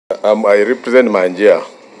I represent Manjia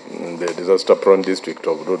in the disaster-prone district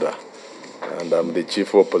of Ruda, and I'm the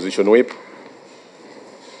chief opposition whip.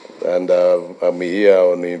 And I'm here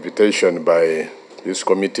on invitation by this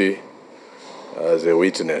committee as a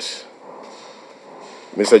witness.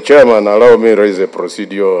 Mr. Chairman, allow me to raise a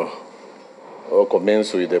procedure or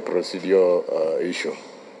commence with a procedure issue,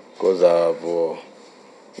 because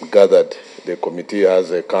I've gathered the committee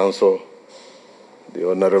as a council, the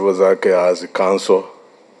Honorable Zaake as a council,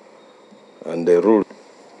 and the rule.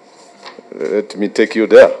 Let me take you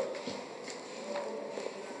there.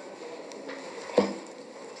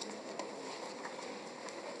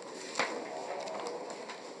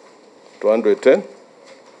 (210)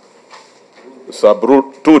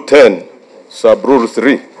 Sub-rule 210, sub-rule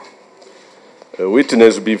 3. A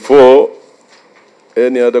witness before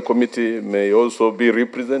any other committee may also be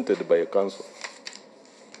represented by a council.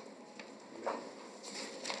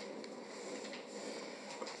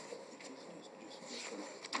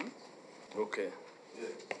 Okay.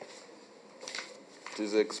 It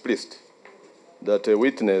is explicit that a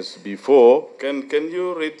witness before. Can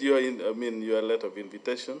you read your your letter of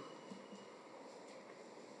invitation?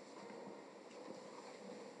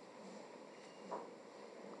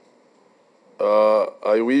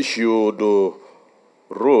 I wish you the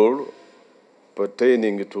rule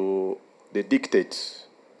pertaining to the dictates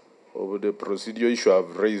of the procedure issue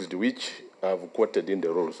I've raised, which I've quoted in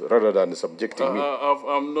the rules, rather than subjecting me.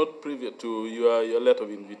 I'm not privy to your letter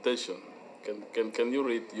of invitation. Can you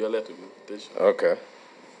read your letter of invitation? Okay.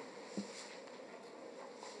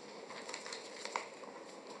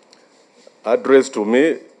 Addressed to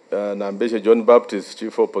me, Nambeshe John Baptist,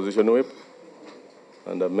 Chief Opposition Whip,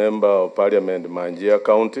 and a member of Parliament, Manjia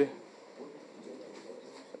County,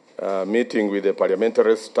 meeting with the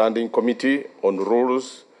Parliamentary Standing Committee on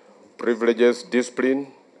Rules, Privileges, Discipline,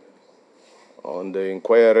 on the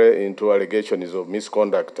inquiry into allegations of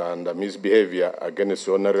misconduct and misbehavior against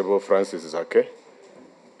Honorable Francis Zaake,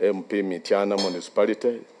 MP Mityana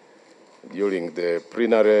Municipality, during the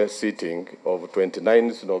plenary sitting of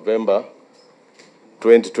 29th November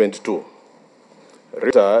 2022.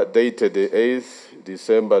 Letter dated the 8th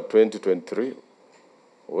December 2023,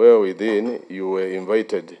 wherein you were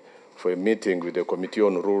invited for a meeting with the Committee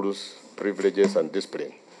on Rules, Privileges and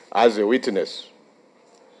Discipline as a witness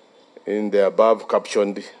in the above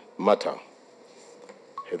captioned matter.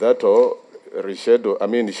 Hitherto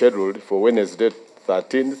scheduled for Wednesday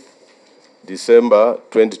 13th December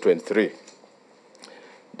 2023.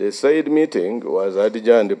 The said meeting was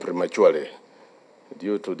adjourned prematurely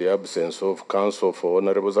due to the absence of counsel for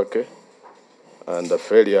Honorable Zaake and the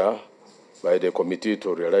failure by the committee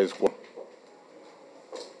to realize.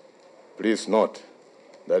 Please note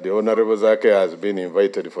that the Honorable Zaake has been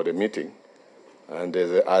invited for the meeting and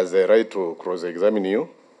has a right to cross-examine you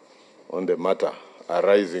on the matter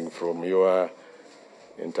arising from your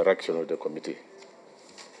interaction with the committee.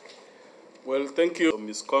 Well, thank you for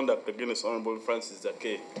misconduct against Honorable Francis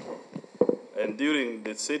Zaake. And during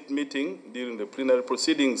the said meeting, during the plenary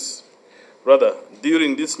proceedings,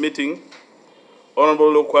 during this meeting,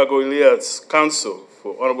 Honorable Lukwago Elias, counsel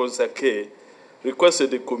for Honorable Zaake,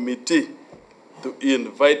 requested the committee to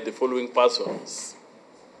invite the following persons.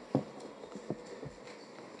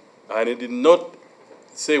 And he did not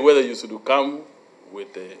say whether you should come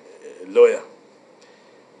with a lawyer.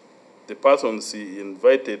 The persons he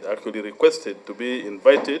invited, actually requested to be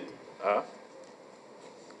invited, are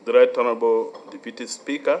the Right Honorable Deputy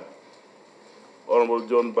Speaker, Honorable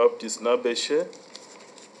John Baptist Nabeshe,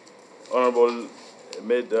 Honorable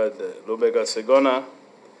Lobega Segona,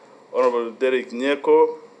 Honorable Derek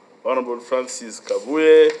Nyeko, Honorable Francis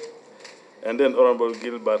Kabuye, and then Honorable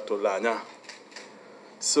Gilbert Olanya.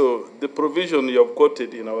 So the provision you have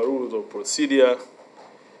quoted in our rules of procedure,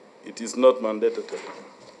 it is not mandatory.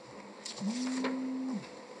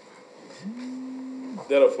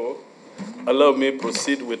 Therefore, allow me to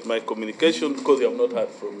proceed with my communication because you have not heard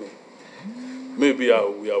from me. Maybe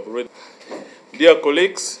we have read. Dear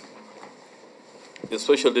colleagues,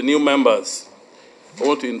 especially the new members, I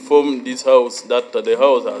want to inform this House that the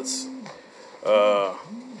House has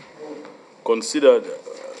considered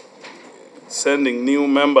sending new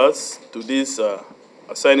members to this,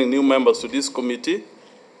 assigning new members to this committee.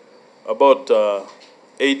 About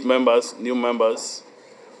 8 members, new members,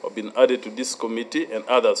 have been added to this committee, and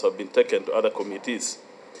others have been taken to other committees.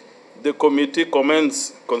 The committee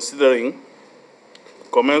commenced consideration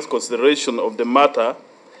of the matter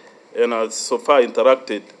and has so far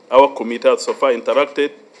interacted, our committee has so far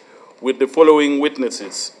interacted with the following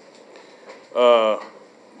witnesses.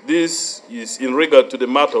 This is in regard to the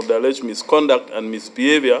matter of the alleged misconduct and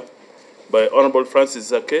misbehavior by Honorable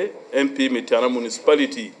Francis Zaake, MP Mitiana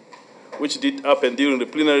Municipality, which did happen during the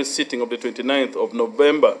plenary sitting of the 29th of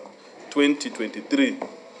November 2023.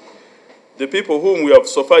 The people whom we have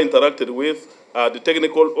so far interacted with are the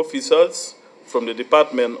technical officers from the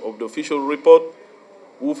Department of the Official Report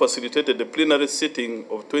who facilitated the plenary sitting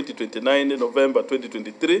of 29 November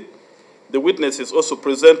 2023. The witnesses also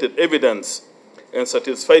presented evidence and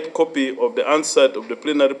certified copy of the answer of the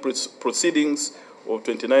plenary proceedings of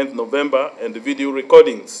 29th November and the video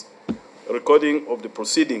recording of the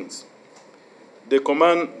proceedings. The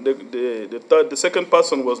second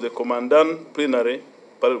person was the Commandant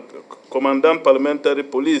Parliamentary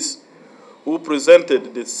Police, who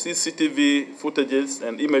presented the CCTV footages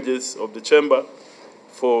and images of the chamber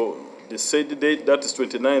for the said date, that is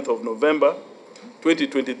 29th of November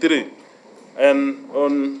 2023. And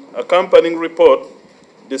on accompanying report,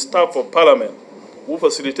 the staff of Parliament, who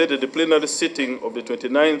facilitated the plenary sitting of the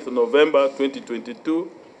 29th of November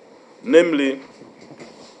 2022, namely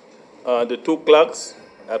the two clerks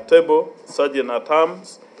at table, sergeant at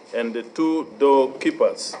arms, and the two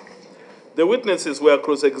doorkeepers. The witnesses were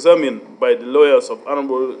cross-examined by the lawyers of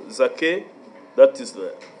Honorable Zaake, that is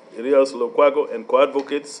the Elias Lukwago, and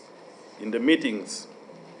co-advocates in the meetings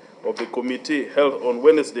of the committee held on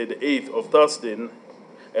Wednesday the 8th of Thursday,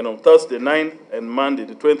 and on Thursday 9th and Monday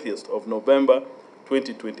the 20th of November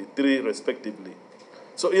 2023, respectively.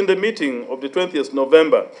 So in the meeting of the 20th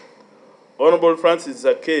November, Honorable Francis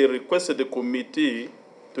Zaake requested the committee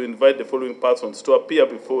to invite the following persons to appear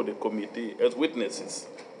before the committee as witnesses.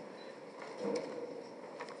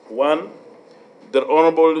 1, the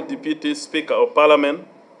Honorable Deputy Speaker of Parliament.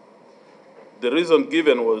 The reason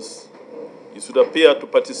given was he should appear to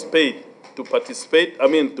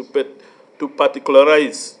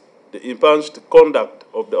particularize the impugned conduct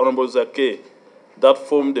of the Honorable Zaake that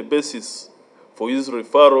formed the basis for his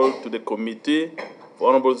referral to the committee for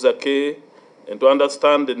Honorable Zaake, and to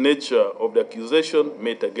understand the nature of the accusation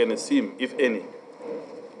made against him, if any.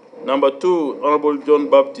 Number 2, Honorable John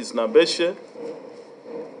Baptist Nabeshe,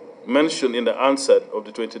 mentioned in the answer of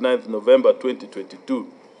the 29th November 2022.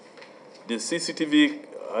 The CCTV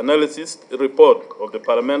analysis report of the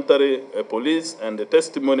parliamentary police and the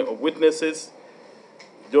testimony of witnesses,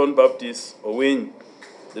 John Baptist Owing,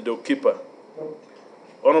 the doorkeeper.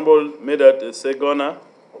 Honorable Medat Segona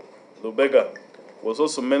Lubega was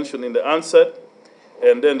also mentioned in the answer,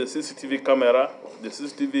 and then the CCTV camera, the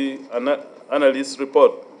CCTV analysis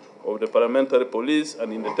report of the parliamentary police,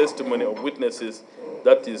 and in the testimony of witnesses,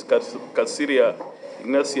 that is Casiria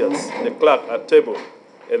Ignatius, the clerk at table,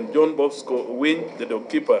 and John Bosco Win, the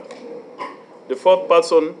doorkeeper. The fourth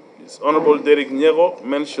person is Honorable Derek Nyego,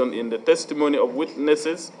 mentioned in the testimony of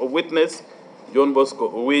witness John Bosco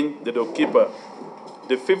Win, the doorkeeper.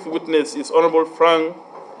 The fifth witness is Honorable Frank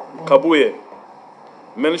Kabuye,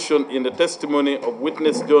 mentioned in the testimony of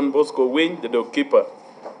witness John Bosco Win, the doorkeeper.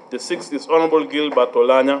 The sixth is Honorable Gilbert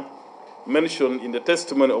Olanya, mentioned in the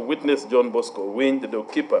testimony of witness John Bosco Win, the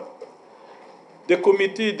doorkeeper. The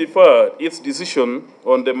committee deferred its decision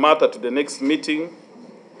on the matter to the next meeting,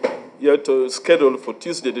 yet scheduled for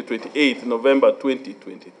Tuesday, the 28th November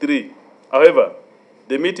 2023. However,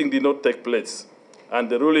 the meeting did not take place, and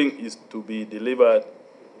the ruling is to be delivered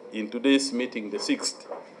in today's meeting, the 6th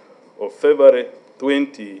of February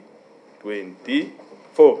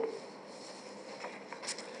 2024.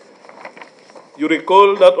 You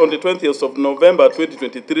recall that on the 20th of November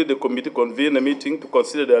 2023, the committee convened a meeting to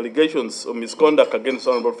consider the allegations of misconduct against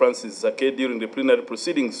Honorable Francis Zaake during the plenary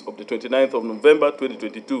proceedings of the 29th of November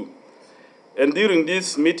 2022. And during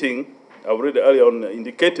this meeting, I already earlier on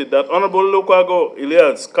indicated that Honorable Lukwago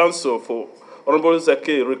Elias, counsel for Honorable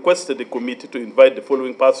Zaake, requested the committee to invite the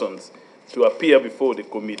following persons to appear before the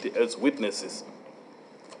committee as witnesses.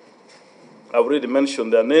 I already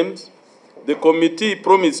mentioned their names. The committee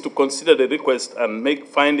promised to consider the request and make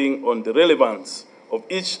finding on the relevance of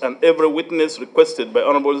each and every witness requested by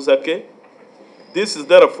Honorable Zaake. This is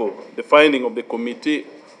therefore the finding of the committee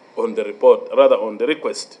on the report, rather on the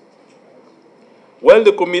request. While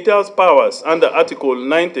the committee has powers under Article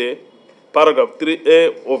 90, Paragraph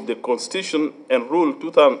 3A of the Constitution and Rule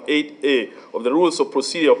 2008A of the Rules of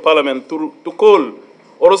Procedure of Parliament to call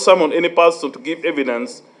or summon any person to give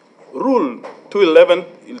evidence, Rule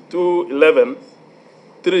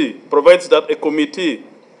 211(3) provides that a committee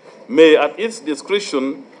may, at its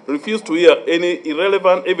discretion, refuse to hear any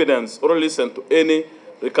irrelevant evidence or listen to any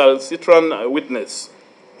recalcitrant witness.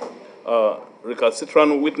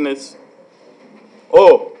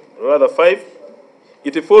 Or, rather, 5,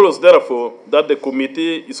 it follows, therefore, that the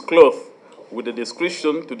committee is clothed with the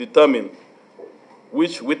discretion to determine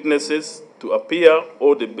which witnesses to appear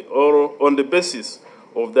or on the basis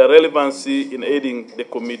of their relevancy in aiding the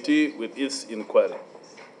committee with its inquiry.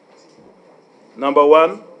 Number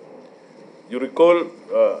one, you recall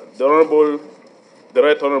the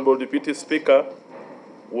Right Honorable Deputy Speaker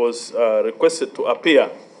was requested to appear.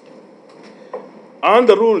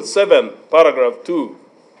 Under Rule 7, Paragraph 2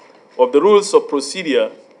 of the Rules of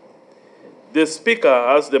Procedure, the Speaker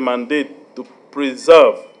has the mandate to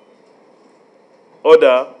preserve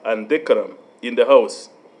order and decorum in the House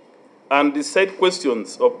and decide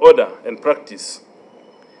questions of order and practice.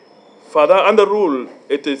 Further, under Rule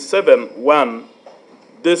 87(1),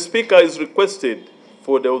 the Speaker is requested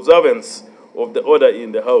for the observance of the order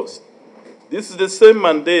in the House. This is the same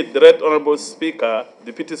mandate the Right Honorable Speaker,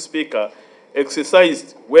 Deputy Speaker,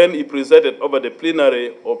 exercised when he presided over the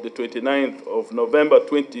plenary of the 29th of November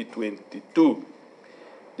 2022.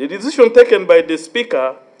 The decision taken by the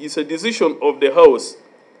Speaker is a decision of the House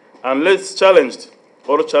unless challenged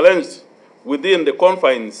within the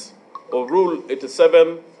confines of Rule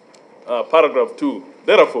 87, Paragraph 2.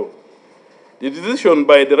 Therefore, the decision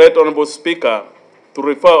by the Right Honorable Speaker to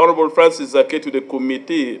refer Honorable Francis Zaake to the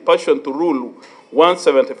committee pursuant to Rule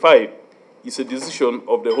 175 is a decision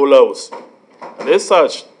of the whole House. And as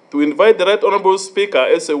such, to invite the Right Honorable Speaker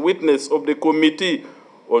as a witness of the committee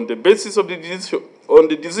on the basis of the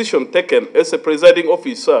decision taken as a presiding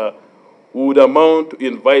officer would amount to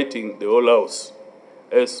inviting the whole House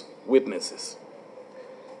as witnesses.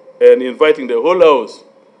 And inviting the whole House,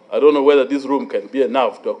 I don't know whether this room can be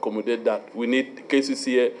enough to accommodate that. We need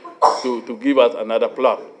KCCA to give us another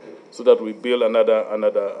plot so that we build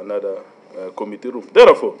another committee room.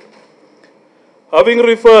 Therefore, having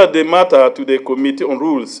referred the matter to the Committee on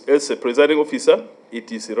Rules as a presiding officer,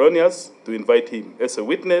 it is erroneous to invite him as a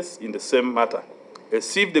witness in the same matter,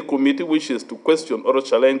 as if the committee wishes to question or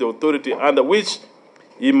challenge the authority under which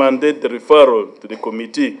he mandated the referral to the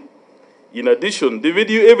committee. In addition, the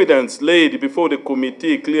video evidence laid before the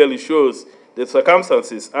committee clearly shows the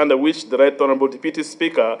circumstances under which the Right Honorable Deputy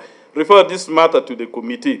Speaker referred this matter to the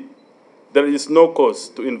committee. There is no cause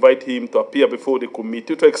to invite him to appear before the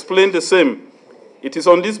committee to explain the same. It is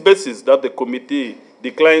on this basis that the committee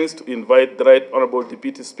declines to invite the Right Honorable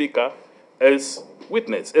Deputy Speaker as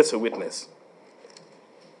a witness.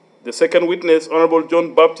 The second witness, Honorable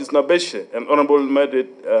John Baptist Nabeshe and Honorable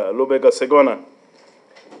Medet Lobega Segona.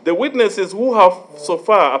 The witnesses who have so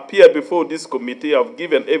far appeared before this committee have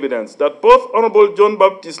given evidence that both Honorable John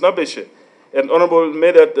Baptist Nabeshe and Honorable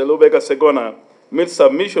Medet Lobega Segona made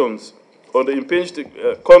submissions on the impinged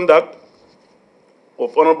conduct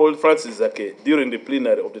of Honorable Francis Zaake during the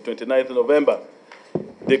plenary of the 29th of November.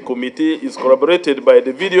 The committee is corroborated by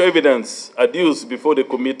the video evidence adduced before the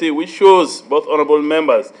committee, which shows both honorable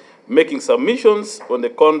members making submissions on the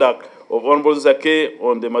conduct of Honorable Zaake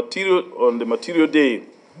on the material day.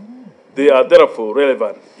 They are therefore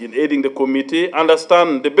relevant in aiding the committee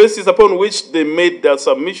understand the basis upon which they made their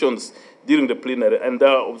submissions during the plenary and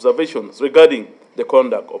their observations regarding the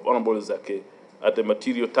conduct of Honorable Zaake at the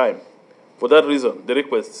material time. For that reason, the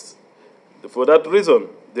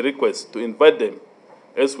request to invite them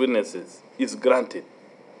as witnesses is granted.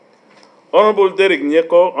 Honorable Derek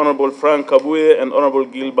Nyeko, Honorable Frank Kabuye, and Honorable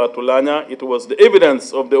Gilbert Olanya, it was the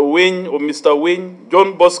evidence of the Mr. Wayne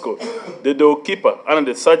John Bosco, the doorkeeper and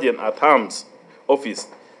the sergeant-at-arms office,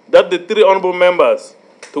 that the three honorable members,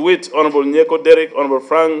 to which Honorable Nyeko Derek, Honorable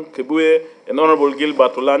Frank Kabuye, and Honorable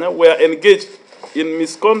Gilbert Olanya, were engaged in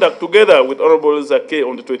misconduct together with Honorable Zaake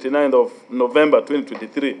on the 29th of November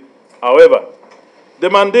 2023. However, the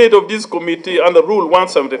mandate of this committee under Rule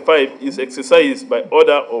 175 is exercised by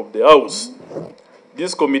order of the House.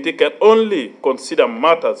 This committee can only consider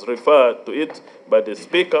matters referred to it by the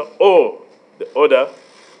Speaker or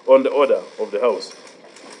on the order of the House.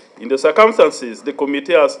 In the circumstances, the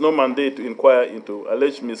committee has no mandate to inquire into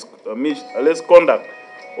alleged conduct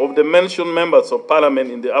of the mentioned members of Parliament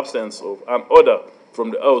in the absence of an order from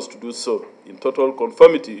the House to do so, in total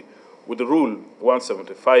conformity with the Rule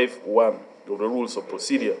 175(1). of the Rules of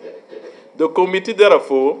Procedure. The committee,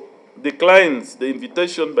 therefore, declines the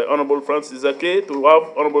invitation by Honorable Francis Zaake to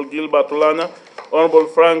have Honorable Gilbert Olanya, Honorable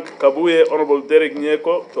Frank Kabuye, Honorable Derek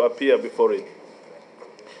Nyeko to appear before it.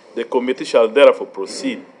 The committee shall therefore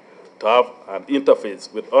proceed to have an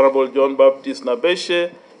interface with Honorable John Baptist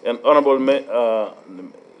Nabeshe and Honorable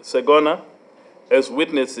Segona as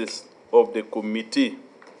witnesses of the committee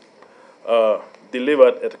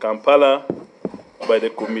delivered at Kampala by the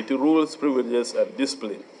Committee Rules, Privileges, and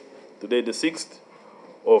Discipline. Today, the 6th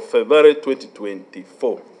of February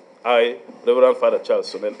 2024. I, Reverend Father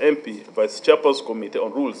Charleston, an MP, Vice Chairperson Committee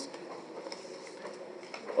on Rules.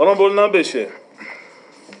 Honorable Nabeshe,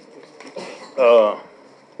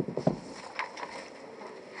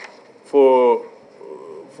 for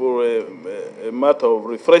a matter of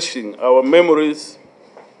refreshing our memories,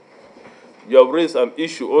 you have raised an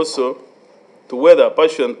issue also to whether,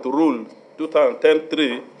 pursuant to Rule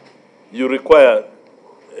 2010-3, you require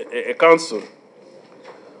a council.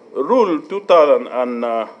 Rule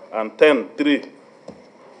 2010-3,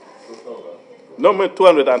 no,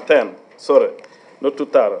 210, sorry, not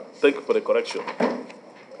 2000. Thank you for the correction.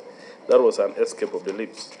 That was an escape of the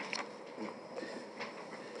lips.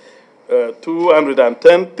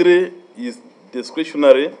 210-3 is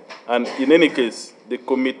discretionary, and in any case, the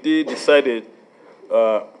committee decided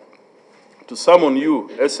to summon you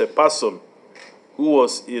as a person who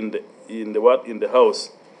was in the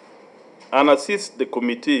house and assist the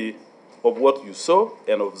committee of what you saw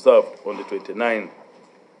and observed on the 29th.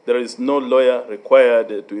 There is no lawyer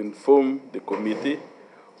required to inform the committee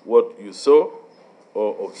what you saw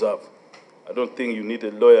or observed. I don't think you need a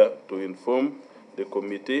lawyer to inform the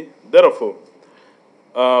committee. Therefore,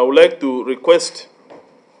 I would like to request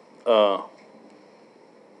the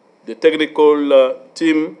technical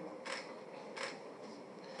team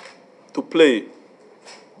to play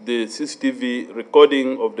the CCTV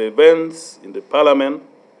recording of the events in the parliament,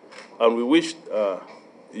 and we wish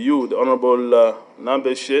you, the Honorable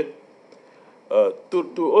Nambeshe,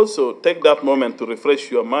 to also take that moment to refresh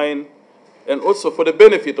your mind, and also for the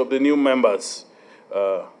benefit of the new members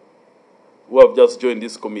who have just joined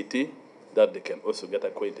this committee, that they can also get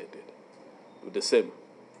acquainted with the same.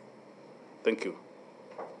 Thank you.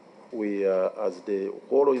 We, as the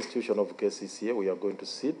whole institution of KCCA, we are going to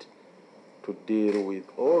sit to deal with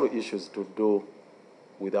all issues to do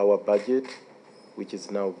with our budget, which is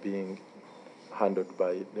now being handled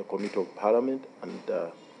by the Committee of Parliament, and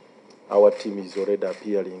our team is already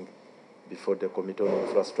appearing before the Committee on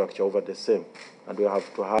Infrastructure over the same. And we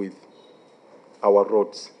have to have with our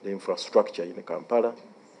roads, the infrastructure in Kampala,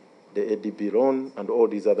 the ADB loan, and all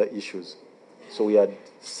these other issues. So we had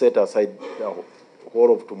set aside the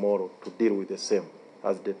whole of tomorrow to deal with the same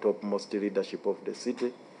as the topmost leadership of the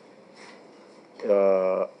city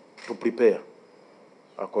to prepare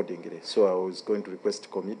accordingly. So I was going to request the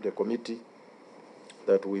committee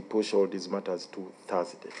that we push all these matters to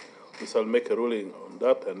Thursday. We shall make a ruling on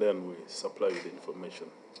that, and then we supply you the information.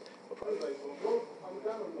 I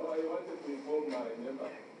wanted to inform my member.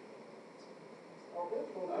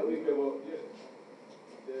 Amicable, yes,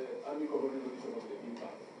 the amicable resolution of the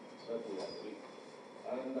impasse that we agree.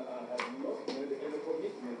 And I have not made any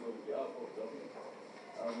commitment on behalf of government.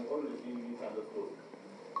 I'm only being misunderstood.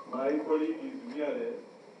 My colleague is merely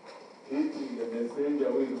hitting the messenger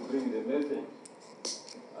who is bring the message.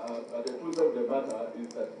 But the truth of the matter is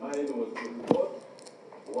that mine was to report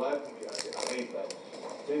what we had arranged.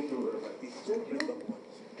 Thank you very much. Thank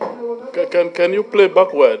you. Can you play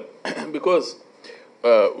backward? Because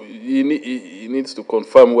he needs to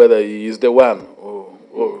confirm whether he is the one, or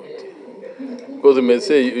because he may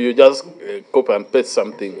say you just copy and paste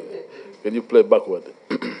something. Can you play backward?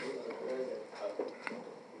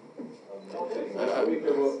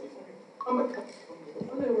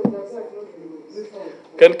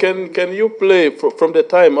 Can you play from the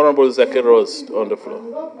time Honorable Zaake rose on the floor?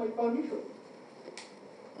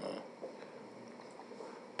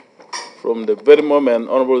 From the very moment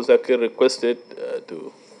Honorable Zaake requested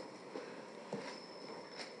to.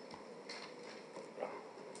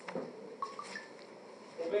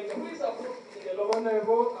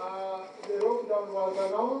 The lockdown was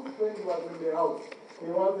announced when he was in the house. He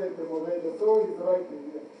wasn't at the moment, so he's right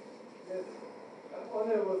here. Yes.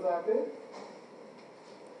 Honorable Zaake.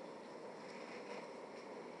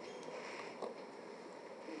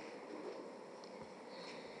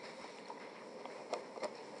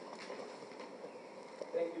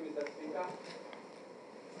 Thank you, Mr. Speaker.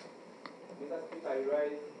 Mr. Speaker, I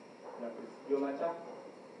rise your matter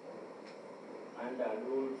under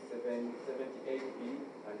Rule 778B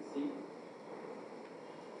and C.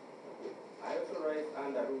 I also rise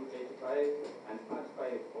under Rule 85 and Part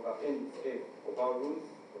 5 of Appendix A of our rules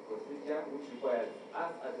of procedure, which requires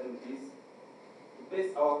us as MPs to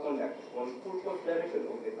base our conduct on full consideration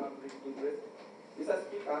of the public interest. Mr.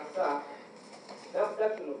 Speaker, sir, the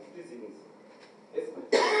abduction of citizens,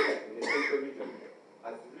 especially in the central region,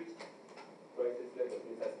 has reached crisis level,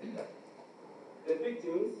 Mr. Speaker. The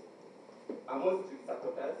victims are mostly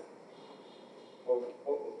supporters of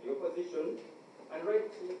the opposition, and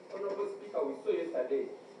right, Honorable Speaker, we saw yesterday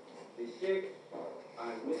the Sheikh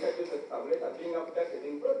and Mr. Joseph Kabuleta being abducted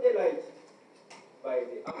in broad daylight by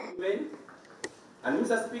the armed men. And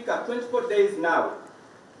Mr. Speaker, 24 days now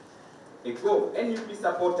ago, NUP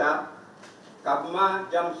supporter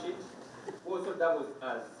Kabma Jamshid also doubles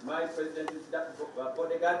as my president's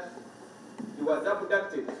bodyguard. He was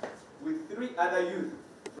abducted with 3 other youth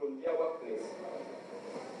from their workplace.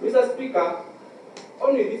 Mr. Speaker,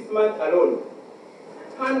 only this month alone,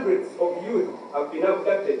 hundreds of youth have been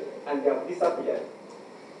abducted and they have disappeared.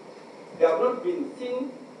 They have not been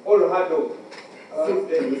seen or heard of since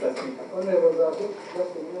then, Mr. Speaker. Honorable Zaake,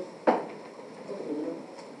 just a minute. Just a minute.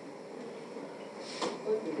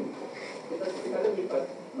 Just a minute. Mr. Speaker, let me first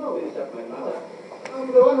finish up my matter. I'm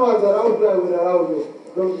the one who was around where I will allow you.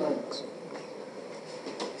 Don't mind.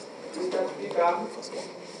 Mr. Speaker,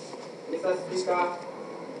 Mr. Speaker,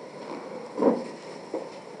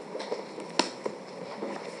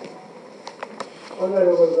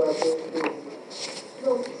 Honorable Zaake, please.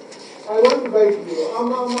 No, I want to guide you.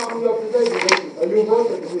 I'm your presiding officer. You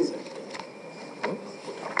voted with.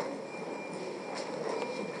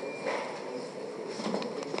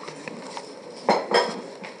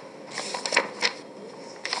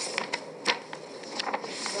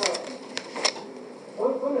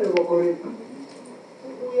 Honorable colleague,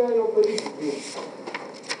 we are your colleagues here.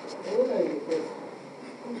 When I request,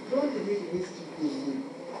 don't make mischief with me.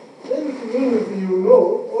 Then it means you know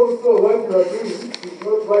also what you are doing is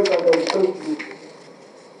not right and I will talk to you.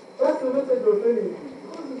 That's the message of telling you.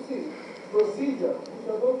 Because you see, procedure is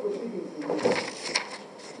about proceedings in life.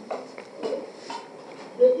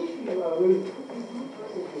 The issue you are raising is not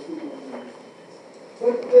about proceedings in life.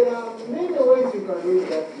 But there are many ways you can raise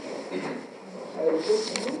that issue. I will talk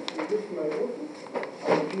to you, you give my office, I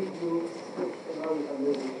will give you steps on how you can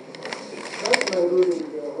raise it. That's my role in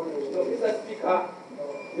the honorable. no, Mr.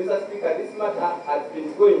 Speaker, this matter has been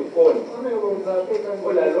going on Honorable Zaake,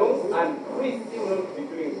 all along, and we still not be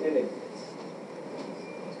doing anything.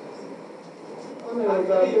 Honorable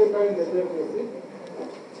Zaake, kindly take your seat.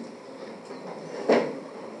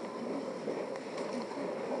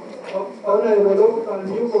 Honorable, can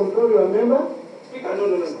you control your member? Speaker, no.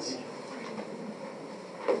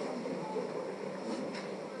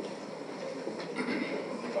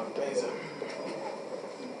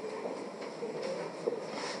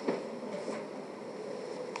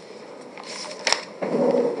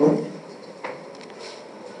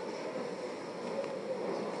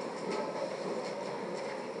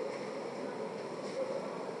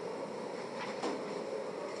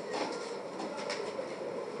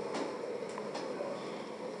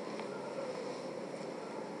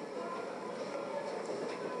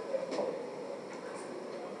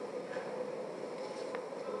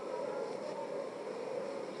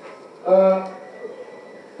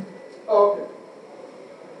 Okay.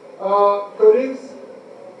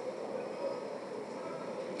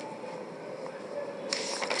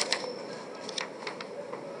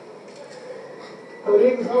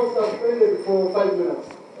 Colleagues, House suspended for 5 minutes.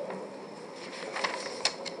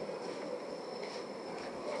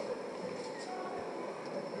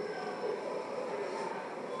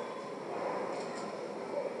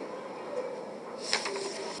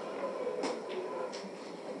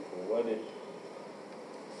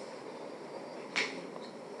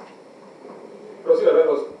 Proceed,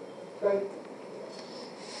 Reverend. Thank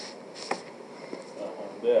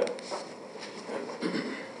There.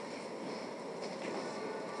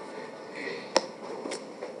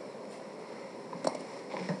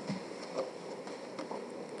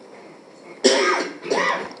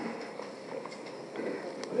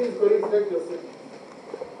 Please, colleagues, take your seat.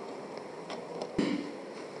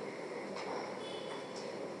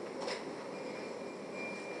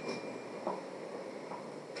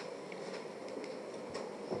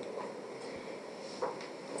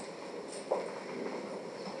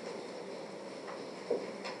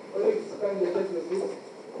 Colleagues, kindly take your seat.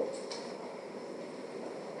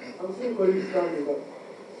 I'm seeing colleagues standing up.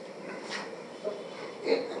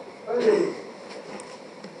 Kindly.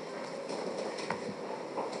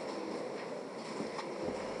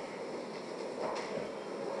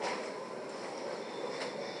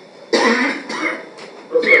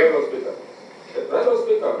 Proceed, Reverend Speaker. Reverend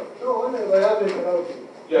Speaker. No, Honorable, I haven't allowed you.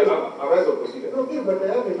 Yeah, arise or proceed. No, please, but I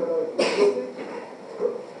haven't allowed you.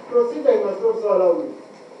 Proceed, I must also allow you.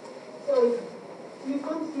 So, you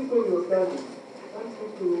can't speak when you're standing. You can't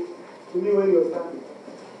speak to me when you're standing.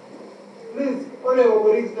 Please, honorable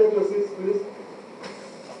colleagues, take your seats, please.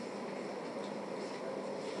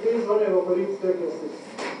 Please, honorable colleagues, take your seats.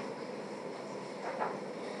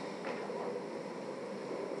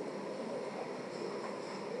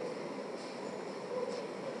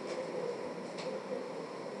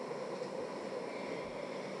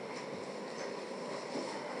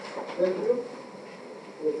 Thank you.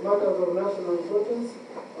 With matters of national importance,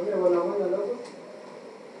 Honorable Amanda Lago.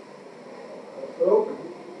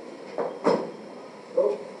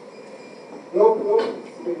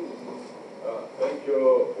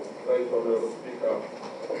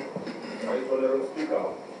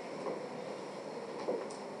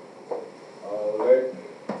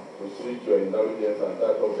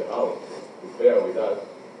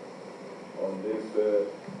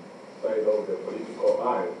 side of the political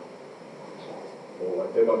aisle or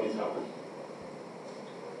whatever mishap.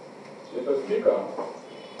 Mr. Speaker,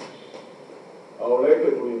 I would like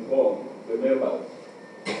to inform the members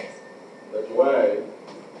that why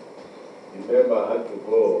the member had to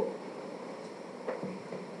go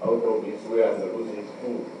out of his way and lose his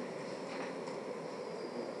food.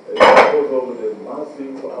 It's because of the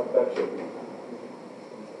massive abduction.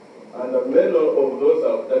 And many of those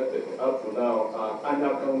abducted up to now are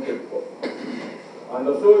unaccounted for. And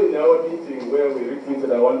so in our meeting where we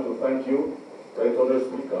retreated, I want to thank you, Right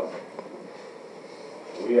Honourable Speaker.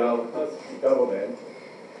 We have asked the government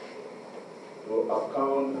to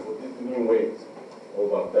account for this new weight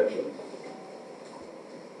of abductions.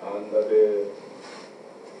 And the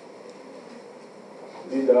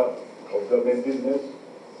leader of government business,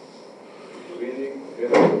 reading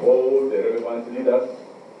together with all the relevant leaders,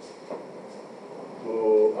 to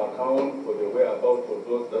account for the whereabouts of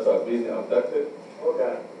those that have been abducted.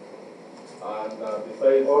 Okay. And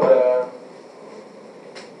besides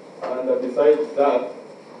that,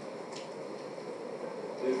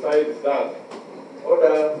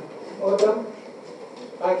 Order.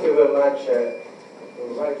 Thank you very much,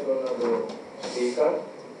 Right Honourable Speaker.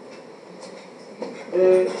 The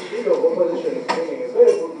leader of opposition is bringing a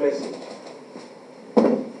very good message.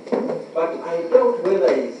 But I doubt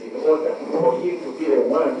whether it's in order for him to be the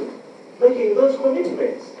one making those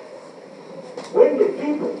commitments. When the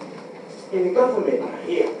people in government are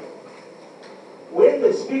here, when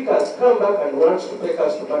the speakers come back and wants to take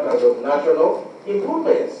us to matters of national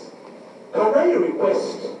improvements, can I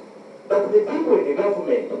request that the people in the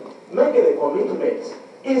government make the commitments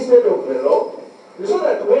instead of the law, so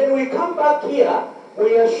that when we come back here,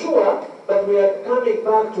 we are sure that we are coming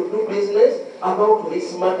back to do business about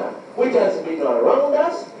this matter, which has been around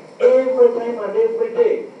us every time and every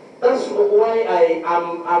day. That's why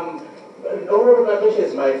I'm Honorable Nabesh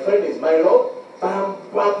is my friend, is my lord, but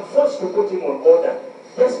I'm forced to put him on order,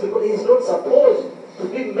 just because he's not supposed to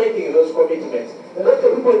be making those commitments. Let the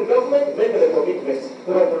people in government make the commitments.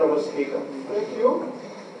 The Right Honourable Speaker. Thank you.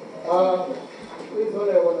 Please,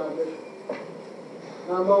 Honourable Nabesh.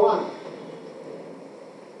 Number one,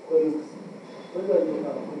 colleagues, whether you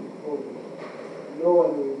have COVID, no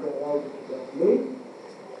one will be allowed to blame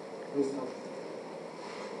this house.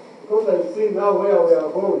 Because I see now where we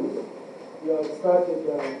are going, we have started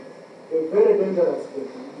a very dangerous game.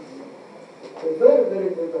 A very, very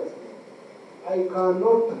dangerous game. I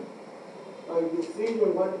cannot, my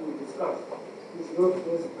decision, what we discussed, is not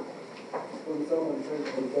based on someone trying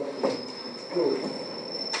to reject it. No.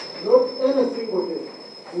 Not any single day.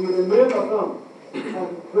 We remain calm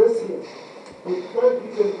and press here. You try to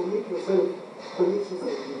even commit yourself, commit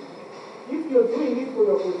suicide. If you're doing it for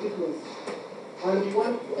your constituency, and you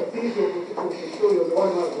want to appease your constituency, so you're the one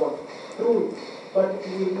who has one, do it. But it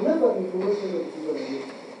will never influence your decision again.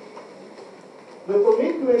 The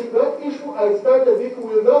commitment, that issue, I started it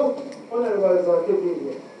without Honourable Zaake being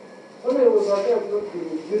here. Honourable Zaake has not been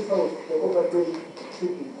in this house for over 20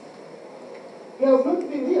 cities. He has not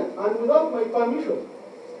been here, and without my permission.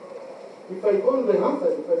 If I go to the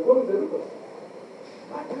Hansard, if I go to the Lukwago.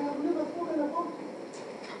 But I have never spoken about it.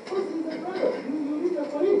 Because he's a brother, you need a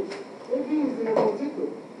colleague. Maybe he's in a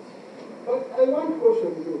constituent. But I want to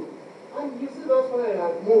caution you. And you see, that's why I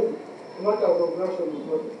had moved to matters of national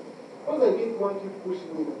importance. Because I didn't want you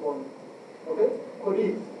pushing me upon. Okay?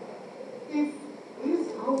 Colleagues, if this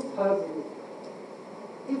house has you,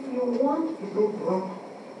 if you want to do proper,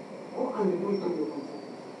 go and do it in your constituency.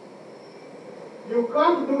 You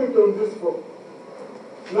can't do it on this floor.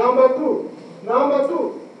 Number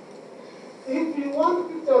two, if you want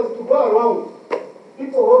pictures to go around,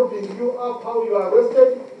 people holding you up, how you are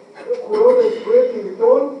arrested, Corona is breaking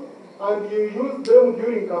tone, and you use them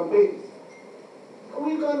during campaigns.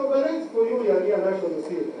 We can organize for you your national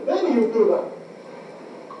seal. Then you do that.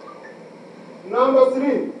 Number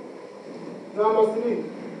three,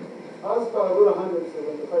 as per Rule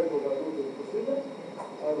 175 of the Rules of Procedure,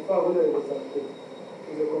 I refer Honourable Zaake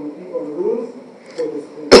to the Committee on Rules for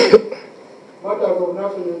Disciplinary. Matters of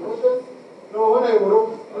national importance. No, when I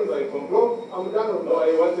wrote, I'm done. No,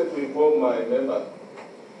 I wanted to inform my members.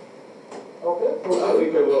 Okay.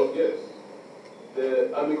 Amicable, yes. The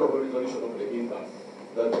amicable resolution of the impasse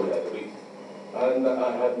that we had reached. And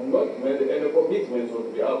I had not made any commitments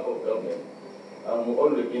on behalf of government. I'm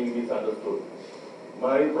only being misunderstood.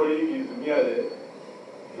 My colleague is merely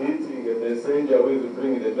hitting a messenger who is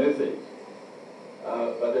bringing the message.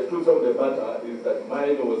 But the truth of the matter is that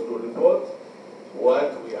mine was to report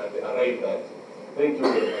what we had arrived at. Thank you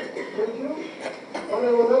very much. Thank you.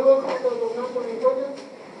 Honourable members, matters of national importance.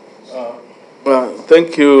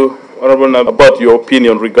 Thank you, Honorable, about your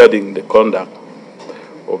opinion regarding the conduct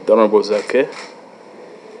of the Honorable Zaake.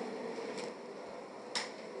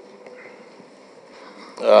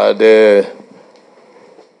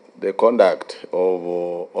 The conduct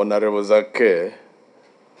of Honorable Zaake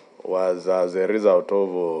was as a result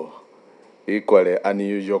of equally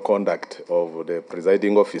unusual conduct of the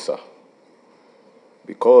presiding officer.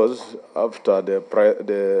 Because after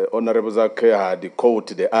the Honorable Zaake had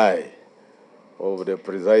caught the eye of the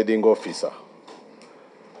presiding officer,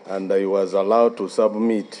 and he was allowed to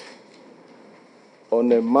submit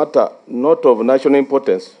on a matter not of national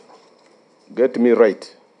importance, get me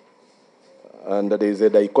right, and there is a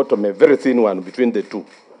dichotomy, a very thin one between the two,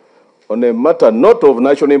 on a matter not of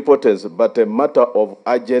national importance, but a matter of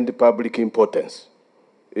urgent public importance.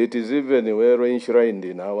 It is even well enshrined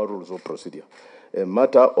in our rules of procedure. A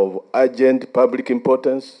matter of urgent public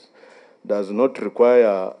importance does not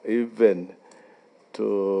require even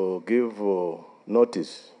to give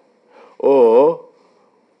notice or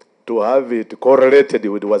to have it correlated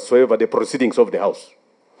with whatsoever the proceedings of the House,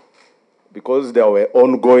 because there were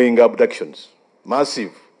ongoing abductions,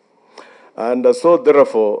 massive. And so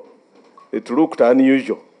therefore, it looked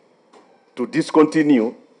unusual to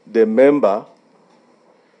discontinue the member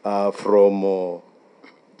from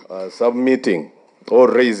submitting or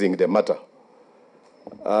raising the matter.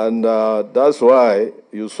 And that's why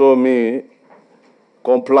you saw me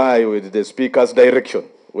comply with the Speaker's direction.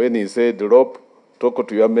 When he said, Rob, talk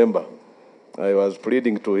to your member, I was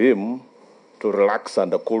pleading to him to relax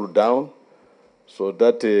and cool down so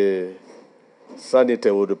that sanity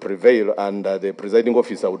would prevail and the presiding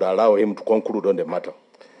officer would allow him to conclude on the matter.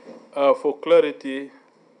 For clarity,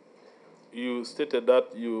 you stated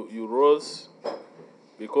that you rose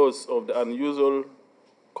because of the unusual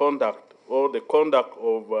conduct, or the conduct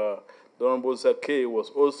of the Honorable Zaake was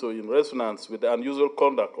also in resonance with the unusual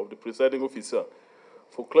conduct of the presiding officer.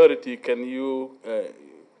 For clarity, can you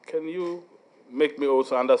make me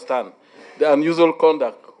also understand the unusual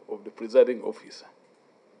conduct of the presiding officer?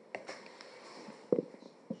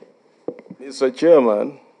 Mr.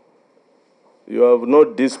 Chairman, you have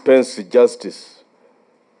not dispensed justice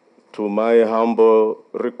to my humble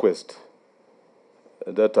request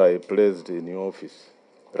that I placed in your office,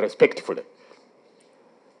 respectfully.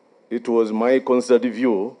 It was my considered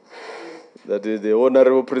view that the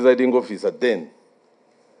Honorable Presiding Officer then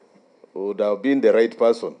would have been the right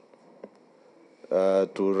person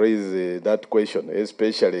to raise that question,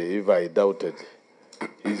 especially if I doubted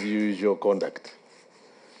his usual conduct.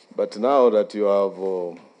 But now that you have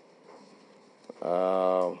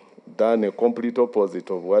done a complete opposite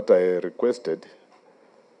of what I requested,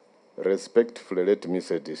 respectfully, let me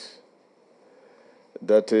say this,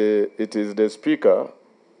 that it is the Speaker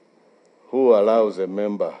who allows a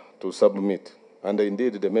member to submit. And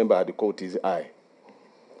indeed, the member had caught his eye.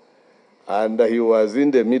 And he was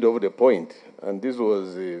in the middle of the point, and this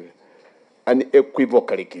was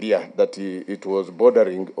unequivocally clear that it was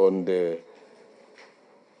bordering on the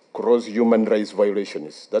gross human rights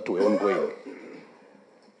violations that were ongoing.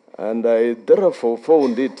 And I therefore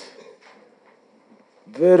found it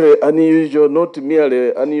very unusual, not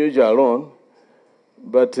merely unusual alone,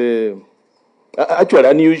 but actually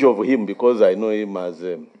unusual for him because I know him as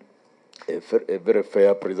a very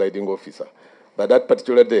fair presiding officer. But that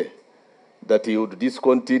particular day, that he would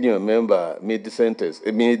discontinue a member mid-sentence,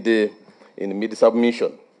 in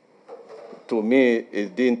mid-submission, to me,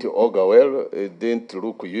 it didn't augur well, it didn't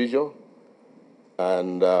look usual,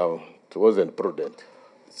 and it wasn't prudent.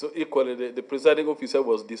 So equally, the presiding officer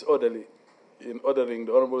was disorderly in ordering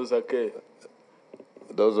the Honorable Zaake.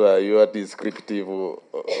 Those are your descriptive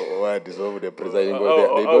words of the presiding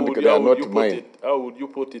officer. They are not mine. How would you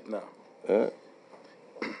put it now?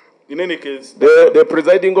 In any case, the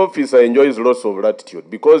presiding officer enjoys lots of latitude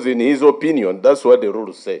because, in his opinion, that's what the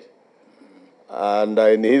rules say. And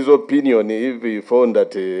in his opinion, if he found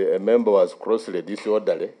that a member was grossly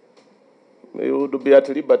disorderly, he would be at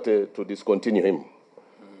liberty to discontinue him.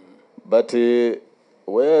 But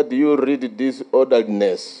where do you read this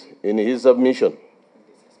orderliness in his submission?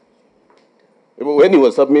 When he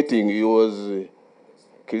was submitting, he was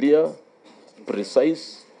clear,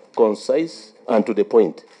 precise, concise, and to the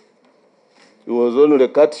point. He was only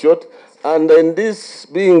cut short, and in this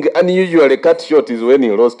being unusually cut short is when he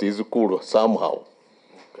lost his cool somehow,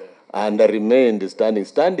 and remained standing.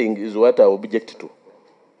 Standing is what I object to.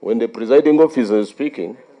 When the presiding officer is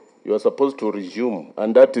speaking, you are supposed to resume,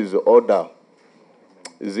 and that is the order,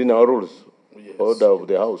 is in our rules. Yes. Order of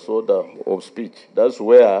the House, order of speech. That's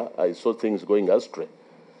where I saw things going astray.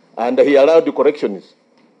 And he allowed the corrections.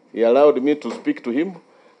 He allowed me to speak to him,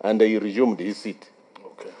 and he resumed his seat.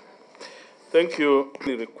 Thank you.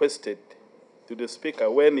 He requested to the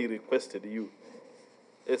Speaker, when he requested you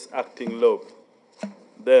as acting law,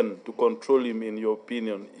 then to control him, in your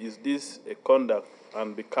opinion, is this a conduct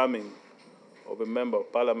unbecoming of a member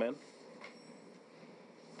of parliament?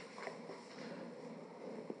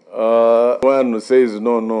 One who says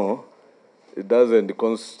no, it doesn't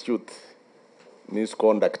constitute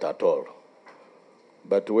misconduct at all.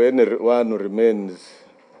 But when one remains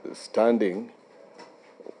standing,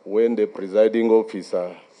 when the presiding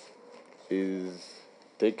officer has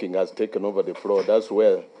taken over the floor, that's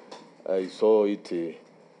where I saw it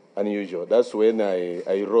unusual. That's when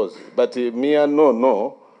I rose. But mere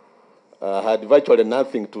no had virtually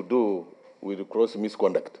nothing to do with gross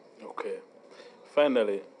misconduct. Okay.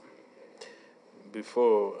 Finally,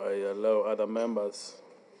 before I allow other members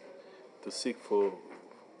to seek for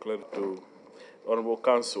clarity, to Honorable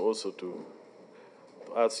Counsel also to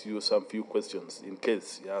ask you some few questions in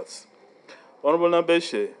case he asks. Honorable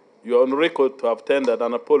Nambeshe, you are on record to have tendered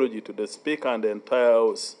an apology to the Speaker and the entire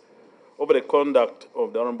House over the conduct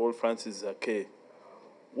of the Honorable Francis Zaake.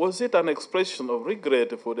 Was it an expression of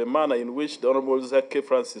regret for the manner in which the Honorable Zaake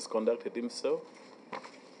Francis conducted himself?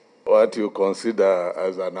 What you consider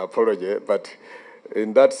as an apology, but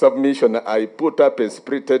in that submission, I put up a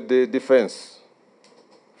spirited defense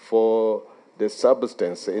for the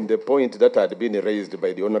substance in the point that had been raised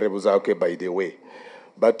by the Honorable Zaake, by the way.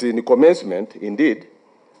 But in commencement, indeed,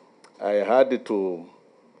 I had to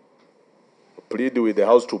plead with the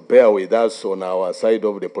House to bear with us on our side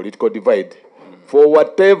of the political divide for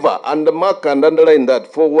whatever, and mark and underline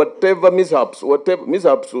that, for whatever mishaps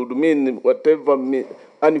would mean whatever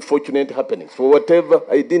unfortunate happenings, for whatever,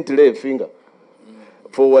 I didn't lay a finger,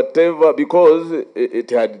 for whatever, because it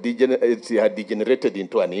had degenerated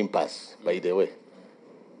into an impasse, by the way.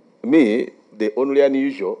 Me, the only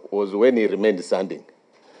unusual was when he remained standing.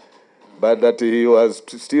 But that he was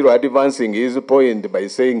still advancing his point by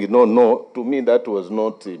saying no, to me that was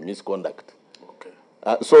not misconduct. Okay.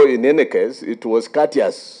 So in any case, it was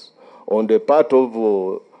courteous on the part of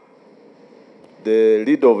the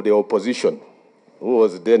leader of the opposition, who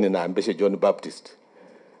was then in Ambassador John Baptist,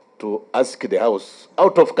 to ask the House,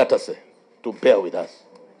 out of courtesy, to bear with us.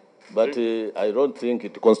 But I don't think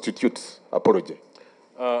it constitutes apology.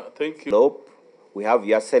 Thank you. Nope. We have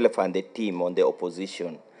yourself and the team on the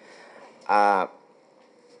opposition.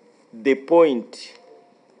 The point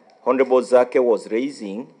Honorable Zaake was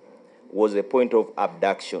raising was a point of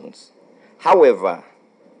abductions. However,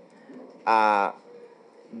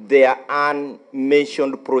 there are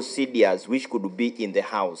unmentioned procedures which could be in the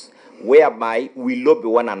House, whereby we lobby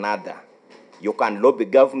one another. You can lobby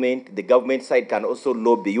government, the government side can also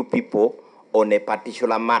lobby you people on a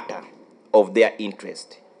particular matter of their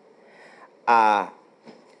interest.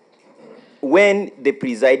 When the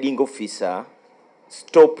presiding officer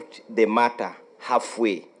stopped the matter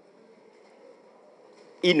halfway,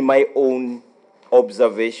 in my own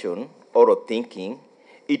observation or thinking,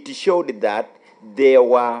 it showed that there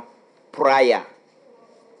were prior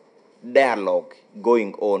dialogue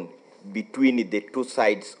going on between the two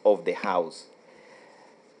sides of the House.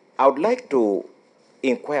 I would like to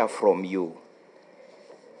inquire from you,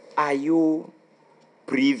 are you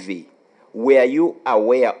privy, were you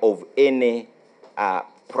aware of any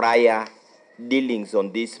prior dealings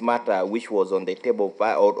on this matter which was on the table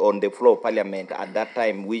or on the floor of Parliament at that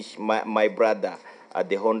time, which my brother,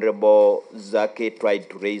 the Honorable Zaake, tried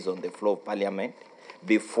to raise on the floor of Parliament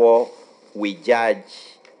before we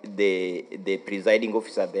judge the presiding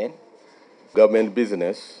officer then? Government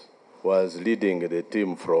business was leading the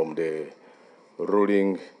team from the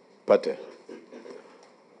ruling party.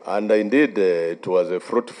 And indeed, it was a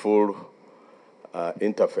fruitful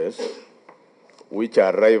interface which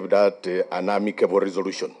arrived at an amicable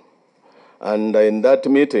resolution. And in that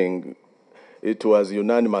meeting, it was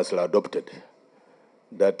unanimously adopted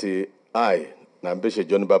that I, Nambeshe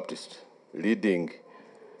John Baptist, leading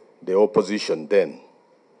the opposition then,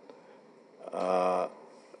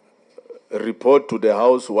 report to the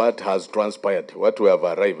House what has transpired, what we have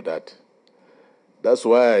arrived at. That's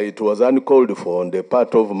why it was uncalled for on the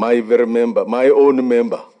part of my own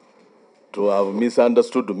member, to have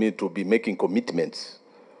misunderstood me to be making commitments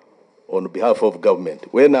on behalf of government,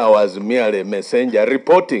 when I was merely a messenger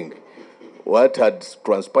reporting what had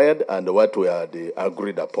transpired and what we had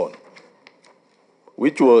agreed upon,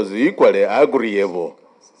 which was equally agreeable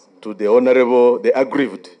to the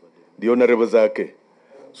aggrieved, the Honorable Zaake.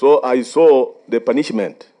 So I saw the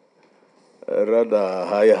punishment rather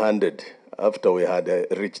high-handed after we had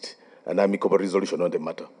reached an amicable resolution on the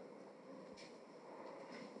matter.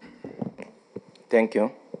 Thank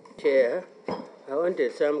you. Chair, I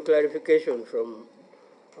wanted some clarification from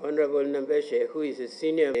Honorable Nambeshe, who is a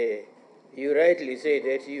senior. You rightly say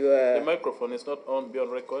that you are... The microphone is not on, be on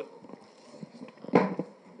record.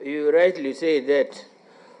 You rightly say that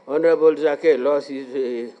Honorable Zaake lost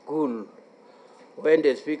his cool when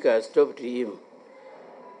the speaker stopped him.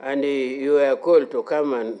 And you were called to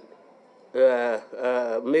come and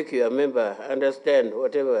make your member understand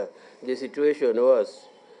whatever the situation was.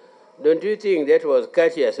 Don't you think that was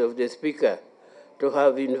courteous of the speaker to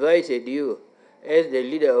have invited you as the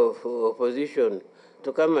leader of opposition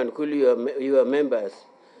to come and cool your members?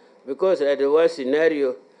 Because at the worst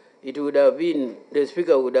scenario, it would have been, the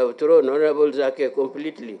speaker would have thrown Honorable Zaake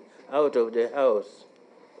completely out of the house.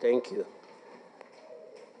 Thank you.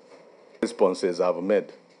 Responses I've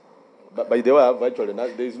made. But by the way, I've actually,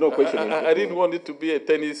 there is no question. I didn't want it to be a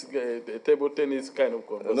table tennis kind of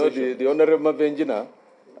conversation. No, the Honorable Benjina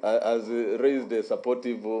has raised a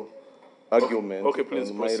supportive argument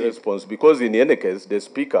on my response, because in any case, the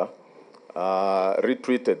speaker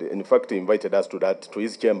retreated. In fact, he invited us to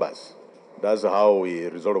his chambers. That's how we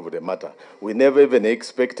resolved the matter. We never even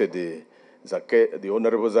expected the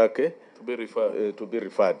Honorable Zaake to be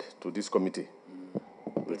referred to this committee.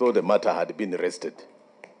 We thought the matter had been rested.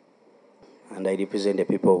 And I represent the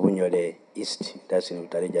people of Bunyole East, that's in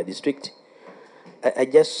Utareja district. I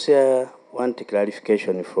just want a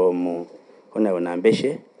clarification from Honorable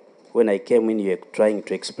Nambeshe. When I came in, you were trying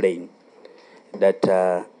to explain that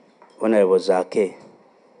Honorable Zaake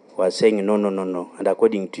was saying no, no, no, no. And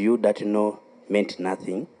according to you, that no meant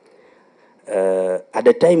nothing. At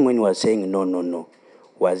the time when he was saying no, no, no,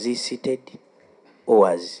 was he seated or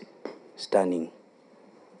was standing?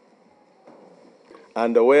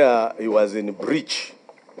 And where he was in breach,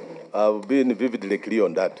 I've been vividly clear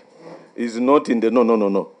on that. He's not in the no, no, no,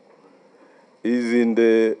 no. He's in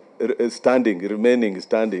the standing, remaining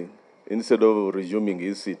standing, instead of resuming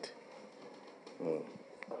his seat.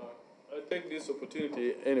 I take this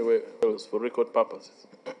opportunity anyway for record purposes.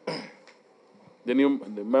 The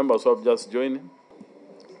members who have just joined in.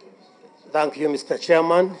 Thank you, Mr.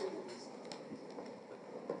 Chairman.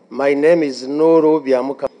 My name is Nuru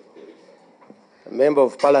Biamuka, Member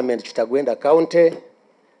of Parliament, Kitagwenda County,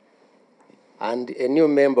 and a new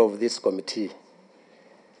member of this committee.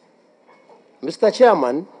 Mr.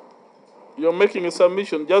 Chairman. You're making a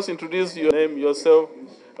submission. Just introduce your name, yourself.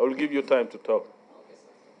 I will give you time to talk.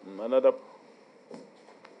 Another.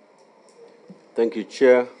 Thank you,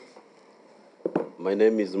 Chair. My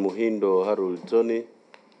name is Muhindo Harold Tony.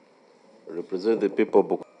 Represent the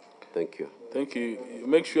people. Thank you. Thank you.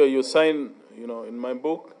 Make sure you sign, in my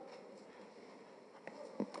book.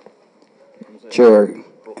 Chair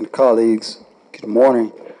and colleagues, good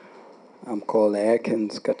morning. I'm called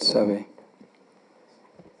Atkins Katsabe.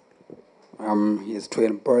 I'm his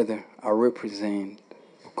twin brother. I represent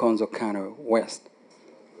Konzo County West.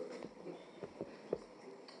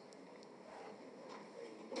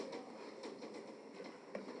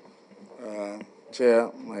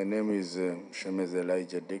 Chair, my name is Shemez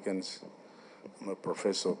Elijah Dickens. I'm a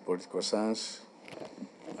professor of political science.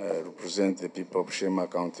 I represent the people of Shema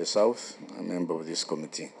County South. I'm a member of this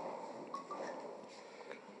committee.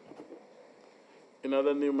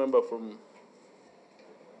 Another new member from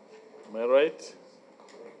my right.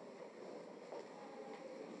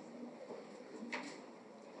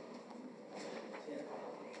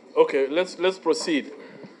 Okay, let's proceed.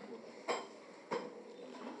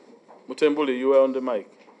 Mutembuli, you are on the mic.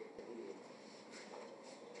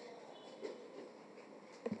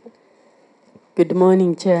 Good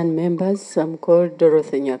morning, Chair and members. I'm called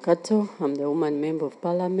Dorothy Nyakato. I'm the woman member of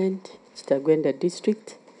Parliament, Kitagwenda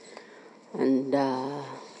District, and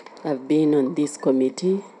I've been on this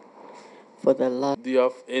committee for the last... Do you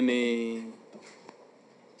have any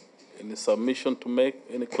submission to make,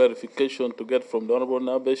 any clarification to get from the Honorable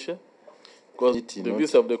Nambeshe? Because the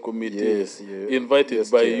visa of the committee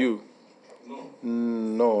invited by you.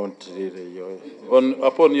 No, not really.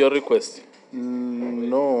 Upon your request?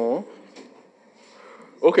 No.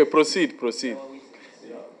 Okay, proceed.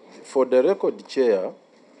 For the record, Chair,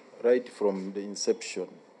 right from inception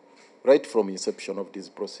of these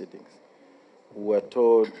proceedings, we were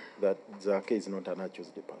told that Zaake is not an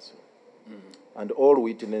accused person. And all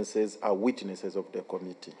witnesses are witnesses of the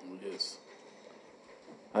committee. Yes.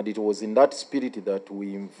 And it was in that spirit that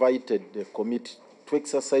we invited the committee to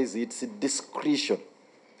exercise its discretion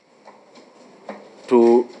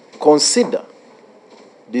to consider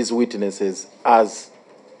these witnesses as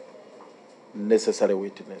necessary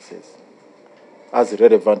witnesses, as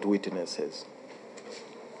relevant witnesses.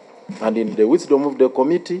 And in the wisdom of the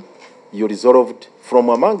committee, you resolved from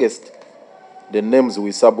amongst the names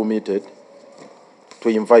we submitted to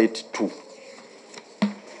invite two.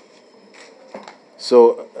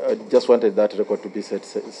 So I just wanted that record to be set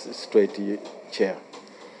straight, Chair.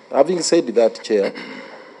 Having said that, Chair,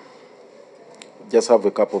 just have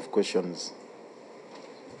a couple of questions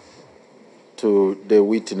to the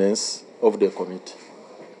witness of the committee.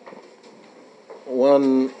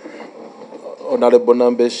 One, Honorable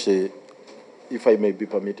Nambeshe, if I may be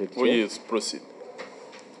permitted. Oh, yes, proceed.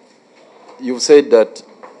 You've said that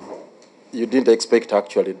you didn't expect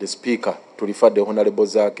actually the Speaker to refer the Honorable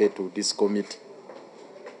Zaake to this committee.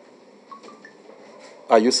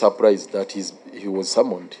 Are you surprised that he was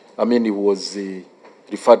summoned? I mean, he was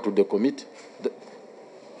referred to the committee?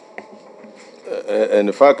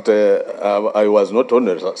 In fact, I was not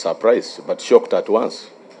only surprised, but shocked at once.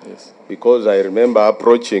 Yes. Because I remember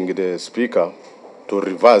approaching the Speaker to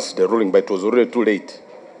reverse the ruling, but it was already too late.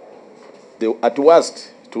 At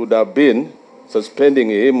worst, it would have been suspending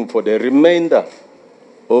him for the remainder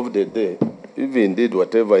of the day. If indeed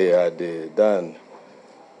whatever he had done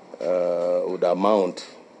would amount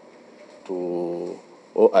to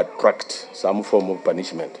or attract some form of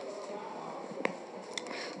punishment.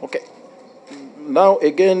 Okay. Now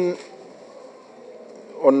again,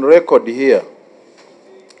 on record here,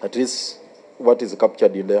 at least what is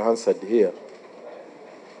captured in the answer here,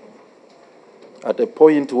 at a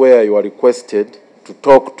point where you are requested to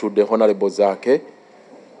talk to the Honorable Zaake,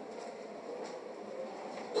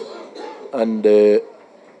 and there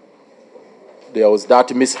was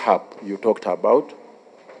that mishap you talked about,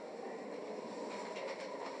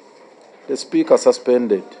 the Speaker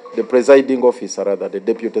suspended, the presiding officer, rather, the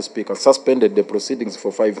Deputy Speaker, suspended the proceedings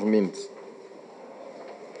for 5 minutes.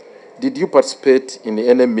 Did you participate in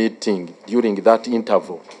any meeting during that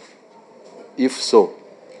interval? If so,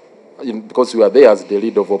 because you were there as the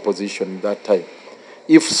leader of opposition that time.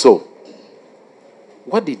 If so,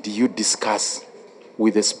 what did you discuss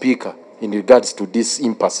with the Speaker in regards to this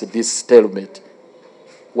impasse, this stalemate?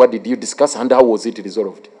 What did you discuss and how was it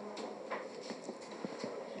resolved?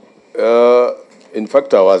 In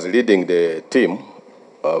fact, I was leading the team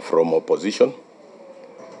from opposition.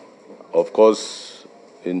 Of course,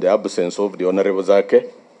 in the absence of the Honorable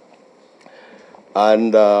Zaake.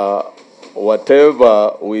 And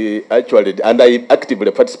whatever we actually, and I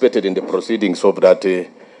actively participated in the proceedings of that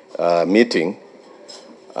meeting,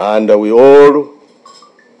 and we all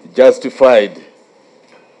justified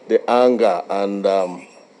the anger and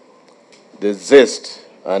the zest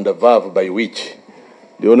and the verve by which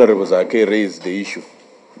the Honorable Zaake raised the issue.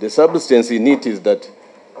 The substance in it is that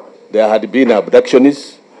there had been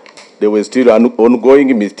abductions, there were still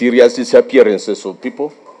ongoing mysterious disappearances of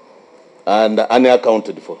people, and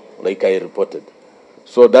unaccounted for, like I reported.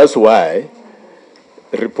 So that's why,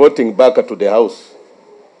 reporting back to the House,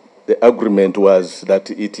 the agreement was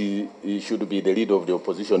that it should be the leader of the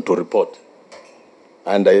opposition to report.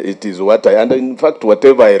 And it is what and in fact,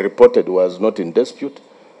 whatever I reported was not in dispute.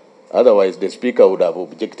 Otherwise, the Speaker would have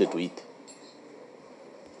objected to it.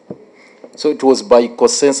 So it was by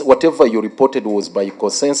consensus, whatever you reported was by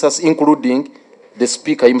consensus, including the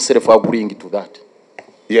Speaker himself agreeing to that?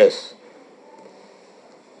 Yes.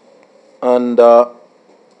 And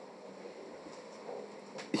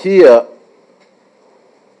here,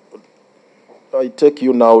 I take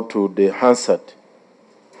you now to the Hansard,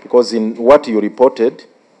 because in what you reported,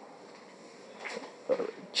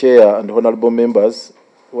 Chair and honorable members,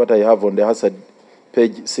 what I have on the Hansard,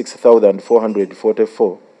 page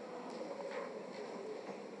 6,444,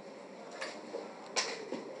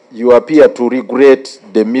 you appear to regret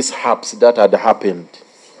the mishaps that had happened,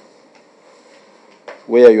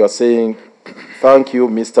 where you are saying, thank you,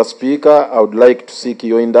 Mr. Speaker, I would like to seek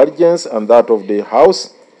your indulgence and that of the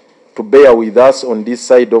House to bear with us on this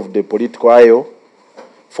side of the political aisle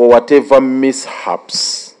for whatever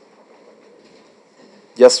mishaps.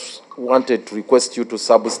 Just wanted to request you to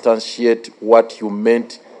substantiate what you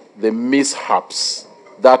meant, the mishaps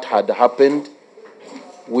that had happened,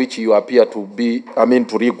 which you appear to be,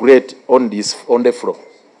 to regret on the floor.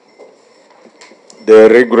 The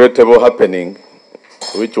regrettable happening,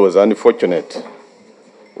 which was unfortunate,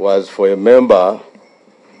 was for a member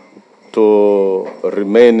to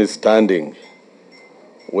remain standing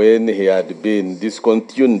when he had been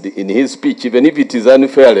discontinued in his speech, even if it is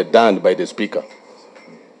unfairly done by the Speaker.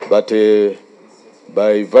 But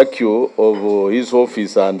by virtue of his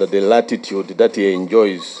office and the latitude that he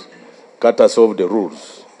enjoys, courtesy of the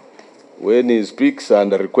rules, when he speaks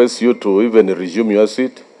and requests you to even resume your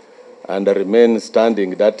seat and remain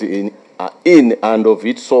standing, that in and of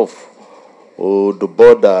itself would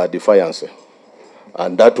border defiance.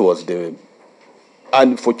 And that was the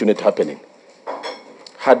unfortunate happening.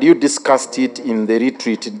 Had you discussed it in the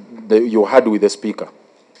retreat that you had with the Speaker?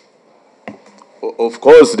 Of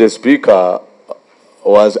course, the Speaker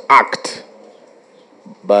was asked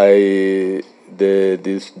by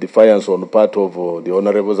this defiance on part of the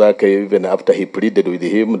Honorable Zaake, even after he pleaded with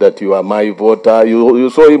him that you are my voter. You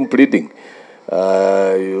saw him pleading.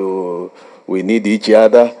 We need each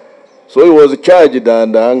other. So he was charged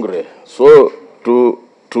and angry. So to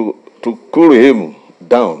cool him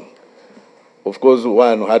down, of course,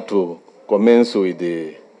 one had to commence with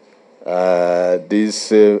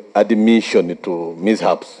this admission to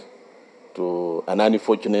mishaps, to an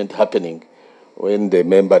unfortunate happening when the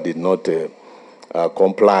member did not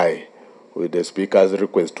comply with the Speaker's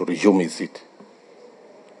request to resume his seat.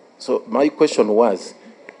 So my question was,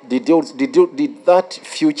 did that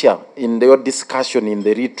feature in your discussion in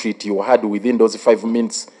the retreat you had within those 5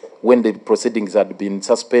 minutes when the proceedings had been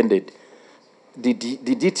suspended,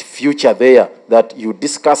 did it feature there that you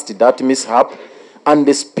discussed that mishap and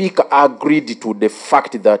the Speaker agreed to the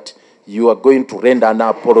fact that you are going to render an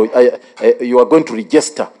apology, you are going to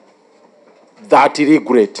register that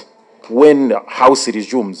regret when House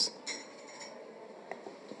resumes?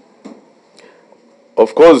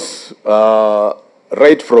 Of course,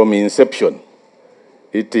 right from inception,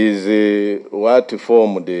 it is what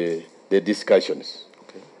formed the discussions.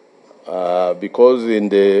 Okay. Because in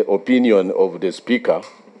the opinion of the Speaker,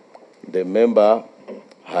 the member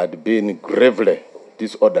had been gravely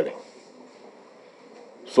disorderly.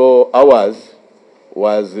 So ours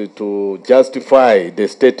was to justify the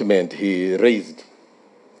statement he raised,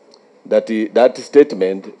 that that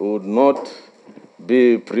statement would not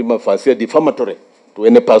be prima facie defamatory to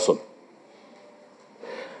any person.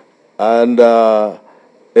 And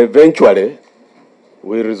eventually,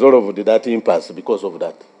 we resolved that impasse because of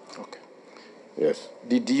that. Okay. Yes.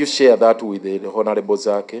 Did you share that with the Honorable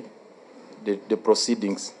Zaake, the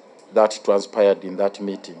proceedings that transpired in that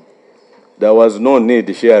meeting? There was no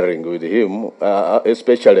need sharing with him,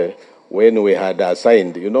 especially when we had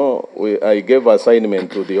assigned. You know, I gave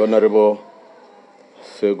assignment to the Honorable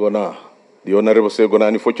Segona. The Honorable Segona,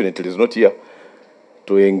 unfortunately, is not here,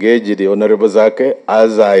 to engage the Honorable Zaake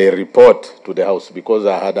as I report to the House, because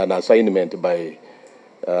I had an assignment by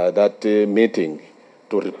that meeting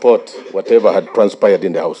to report whatever had transpired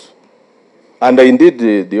in the House. And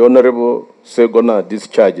indeed, the Honorable Segona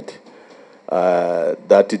discharged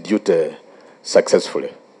that duty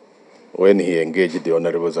successfully when he engaged the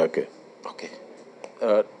Honorable Zaake. Okay.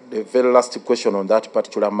 The very last question on that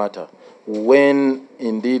particular matter. When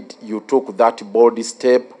indeed you took that bold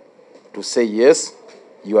step to say yes,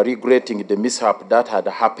 you are regretting the mishap that had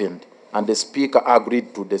happened, and the Speaker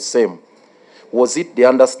agreed to the same, was it the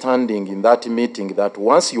understanding in that meeting that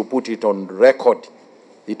once you put it on record,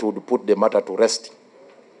 it would put the matter to rest?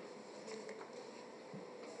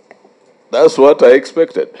 That's what I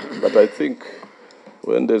expected. But I think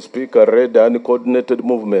when the Speaker read the uncoordinated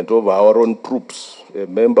movement of our own troops, a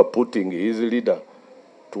member putting his leader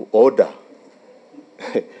to order,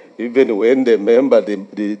 even when the member,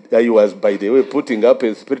 he was, by the way, putting up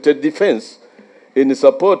a spirited defense in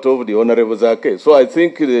support of the Honorable Zaake. So I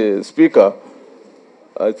think the Speaker,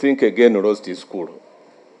 again lost his cool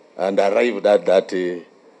and arrived at that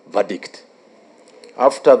verdict.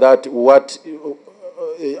 After that,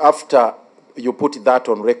 after you put that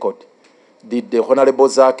on record, did the Honorable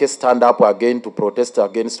Zaake stand up again to protest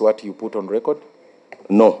against what you put on record?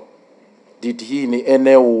 No. Did he in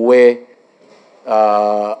any way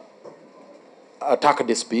attack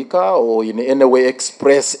the Speaker or in any way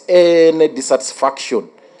express any dissatisfaction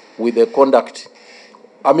with the conduct,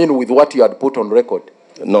 with what you had put on record?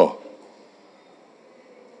 No.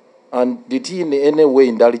 And did he in any way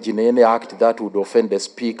indulge in any act that would offend the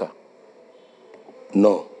Speaker?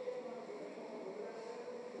 No.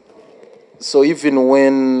 So even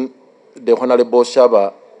when the Honorable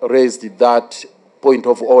Shaba raised that point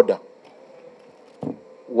of order,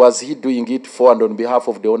 was he doing it for and on behalf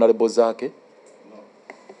of the Honorable Zaake?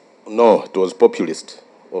 No, it was populist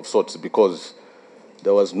of sorts, because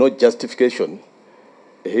there was no justification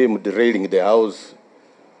him derailing the House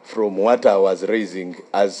from what I was raising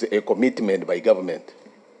as a commitment by government.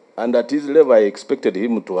 And at his level, I expected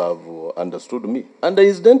him to have understood me. And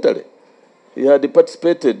incidentally, he had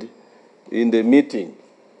participated in the meeting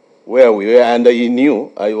where we were, and he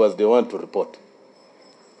knew I was the one to report.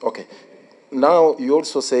 Okay. Now, you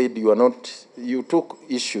also said you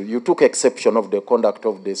took exception of the conduct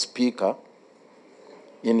of the Speaker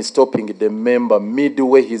in stopping the member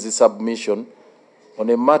midway his submission on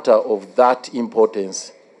a matter of that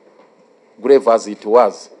importance, grave as it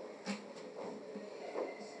was.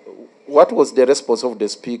 What was the response of the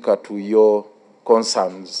Speaker to your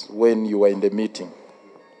concerns when you were in the meeting?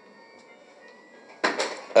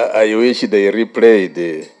 I wish they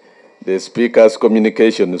replayed the speaker's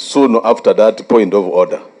communication soon after that point of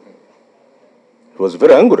order. He was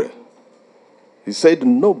very angry. He said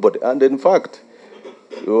nobody, and in fact,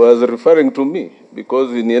 he was referring to me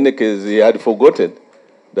because in any case he had forgotten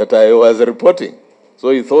that I was reporting. So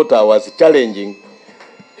he thought I was challenging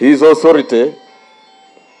his authority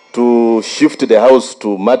to shift the House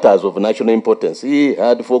to matters of national importance. He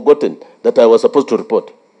had forgotten that I was supposed to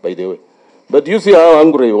report, by the way. But you see how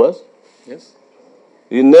angry he was? Yes.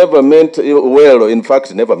 He never meant well. In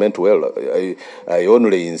fact, never meant well. I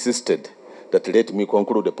only insisted that let me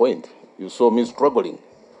conclude the point. You saw me struggling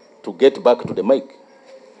to get back to the mic.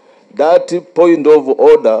 That point of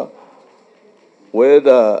order,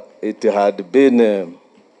 whether it had been,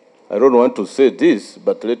 I don't want to say this,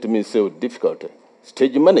 but let me say with difficulty,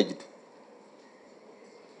 stage managed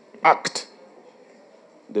act,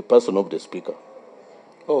 the person of the speaker.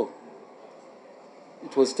 Oh,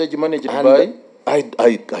 it was stage managed and by?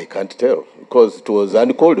 I can't tell because it was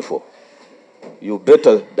uncalled for. You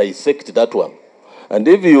better dissect that one. And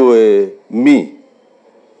if you were me,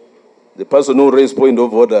 the person who raised point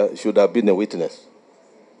of order should have been a witness.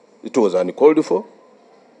 It was uncalled for,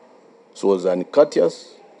 it was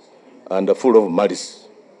uncourteous, and full of malice.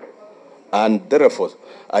 And therefore,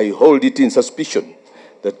 I hold it in suspicion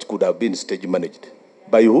that it could have been stage managed.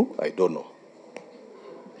 By who? I don't know.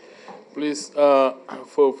 Please,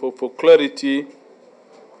 for clarity,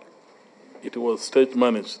 it was stage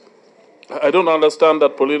managed. I don't understand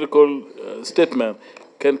that political statement.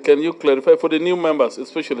 Can you clarify for the new members,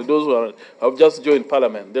 especially those who have just joined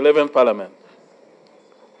Parliament, the 11th Parliament?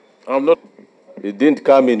 I'm not. It didn't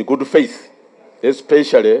come in good faith,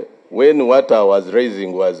 especially when what I was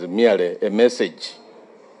raising was merely a message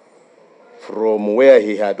from where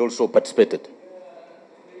he had also participated.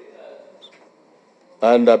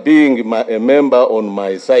 And being a member on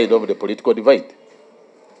my side of the political divide,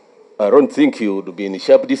 I don't think he would be in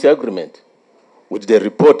sharp disagreement with the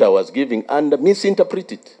report I was giving and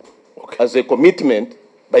misinterpret it as a commitment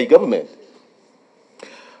by government.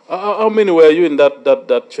 How many were you in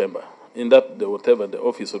that chamber, in whatever, the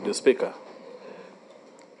office of the speaker?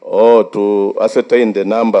 Oh, to ascertain the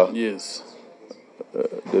number. Yes.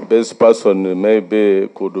 The best person maybe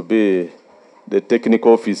could be the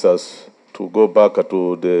technical officers to go back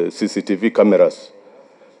to the CCTV cameras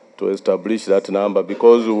to establish that number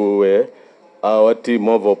because we were our team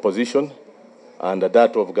of opposition and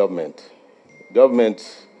that of government.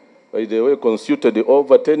 Government, by the way, constituted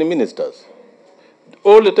over 10 ministers.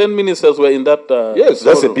 All the 10 ministers were in that? Yes,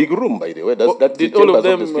 that's a big room, by the way. That's did all of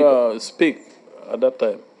them speak at that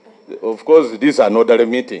time? Of course, this is another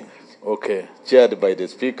meeting. Okay. Chaired by the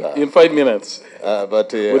speaker. In 5 minutes?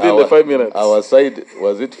 But within the 5 minutes? Our side,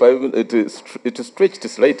 was it 5 minutes? It stretched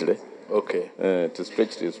slightly. Okay. It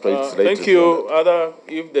stretched slightly. Thank you.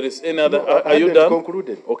 If there is any other, are you done?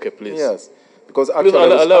 Concluded. Okay, please. Yes, because actually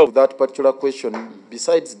allow that particular question,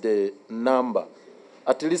 besides the number,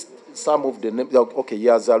 at least some of the, okay, he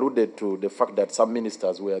has alluded to the fact that some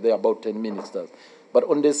ministers were there, about 10 ministers. But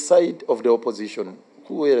on the side of the opposition,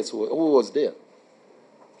 who was there?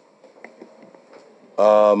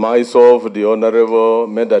 Myself, the Honorable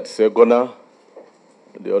Medat Segona,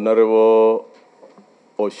 the Honorable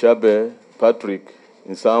Oshabe Patrick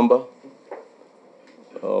Nsamba,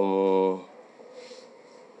 who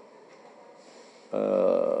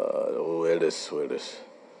else?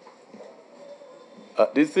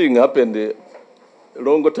 This thing happened a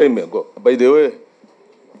long time ago. By the way,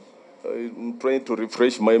 I'm trying to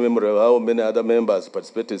refresh my memory of how many other members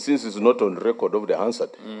participated. Since it's not on record of the answer,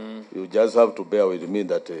 you just have to bear with me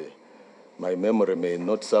that my memory may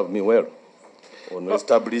not serve me well on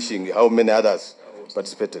establishing how many others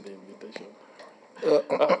participated.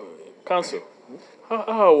 Council,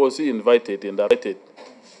 how was he invited in that?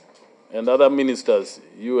 And other ministers,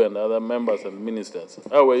 you and other members and ministers,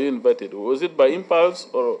 how were you invited? Was it by impulse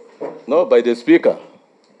or? No, by the speaker.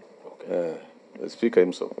 Okay. The speaker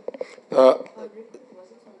himself.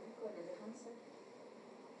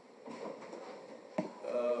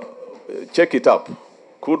 Check it up.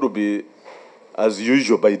 Could be as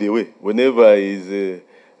usual, by the way, whenever he's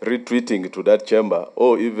retreating to that chamber,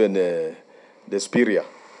 or even the Spiria.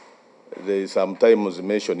 They sometimes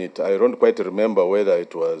mention it. I don't quite remember whether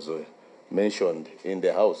it was mentioned in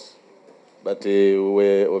the House, but we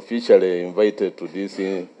were officially invited to this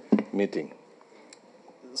meeting.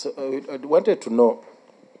 So I wanted to know,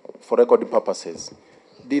 for record purposes,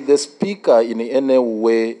 did the speaker in any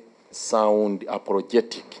way sound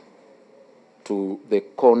apologetic to to the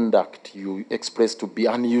conduct you expressed to be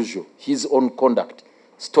unusual, his own conduct,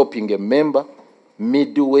 stopping a member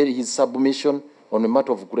midway his submission on a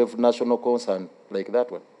matter of grave national concern like that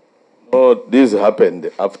one? No, this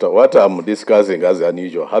happened after, what I'm discussing as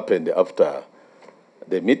unusual happened after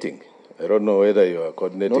the meeting. I don't know whether you are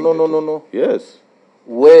coordinating. No. Yes.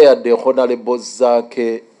 Where the Honorable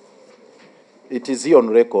Zaake, it is here on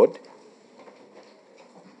record,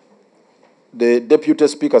 the Deputy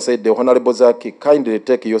Speaker said, the Honorable Zaake, kindly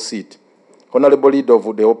take your seat. Honorable Leader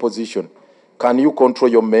of the Opposition, can you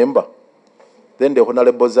control your member? Then the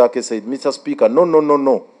Honorable Zaake said, Mr. Speaker,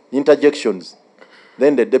 no, interjections.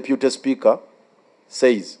 Then the Deputy Speaker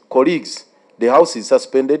says, colleagues, the House is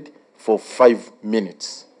suspended for 5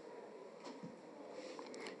 minutes.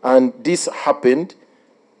 And this happened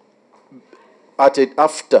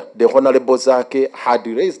after the Honorable Zaake had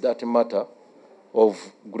raised that matter of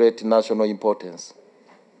great national importance.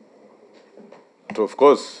 But of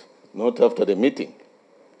course, not after the meeting.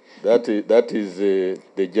 That is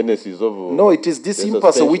the genesis of... No, it is this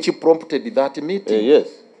impasse which prompted that meeting. Yes.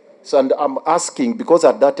 So, and I'm asking, because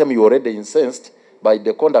at that time you were already incensed by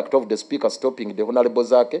the conduct of the Speaker stopping the Honorable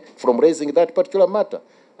Zaake from raising that particular matter.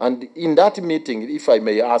 And in that meeting, if I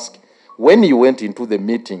may ask, when you went into the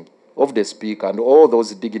meeting of the Speaker and all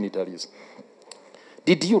those dignitaries,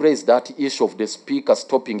 did you raise that issue of the Speaker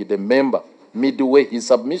stopping the member midway his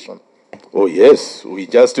submission? Oh, yes. We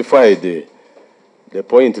justified the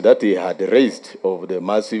point that he had raised of the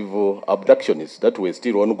massive abductions that were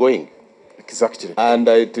still ongoing. Exactly. And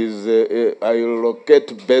it is, I will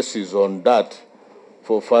locate basis on that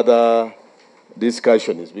for further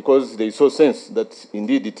discussions, because there is so sense that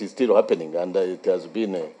indeed it is still happening and it has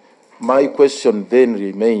been... My question then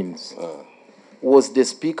remains, was the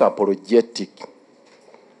Speaker apologetic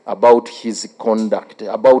about his conduct,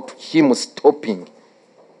 about him stopping?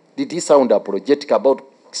 Did he sound apologetic about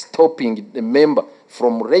stopping the member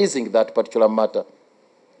from raising that particular matter,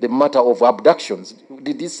 the matter of abductions?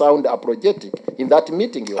 Did he sound apologetic in that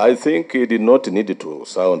meeting? I think he did not need to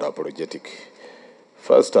sound apologetic.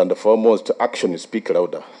 First and foremost, actions speak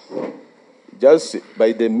louder. Just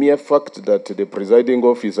by the mere fact that the presiding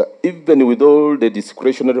officer, even with all the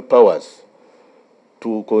discretionary powers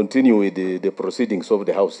to continue with the proceedings of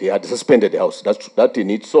the House, he had suspended the House. That in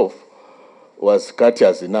itself was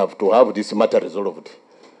courteous enough to have this matter resolved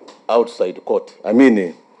outside court. I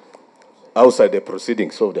mean, outside the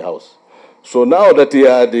proceedings of the House. So now that he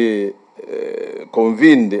had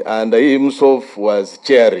convened and he himself was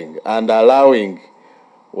chairing and allowing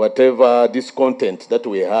whatever discontent that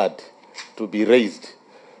we had to be raised.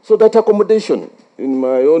 So that accommodation, in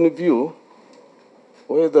my own view,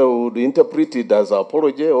 whether we would interpret it as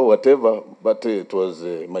apology or whatever, but it was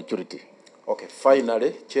maturity. Okay,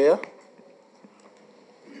 finally, Chair,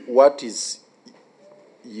 what is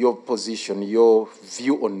your position, your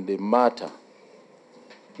view on the matter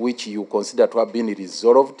which you consider to have been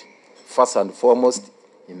resolved, first and foremost,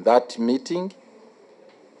 in that meeting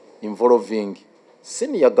involving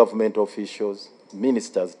senior government officials,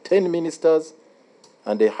 ministers, 10 ministers,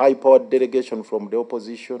 and a high-powered delegation from the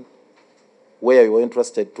opposition, where you were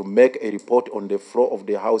interested to make a report on the floor of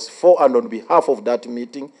the House for and on behalf of that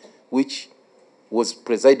meeting, which was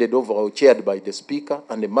presided over or chaired by the Speaker,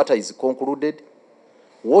 and the matter is concluded.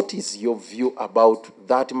 What is your view about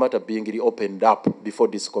that matter being reopened up before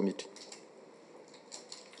this committee?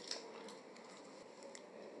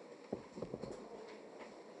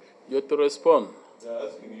 You're to respond. They're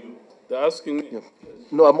asking you. They're asking me. Yeah.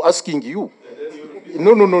 No, I'm asking you.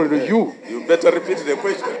 No, you. You better repeat the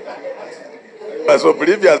question. As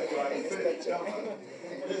oblivious.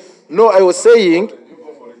 No, I was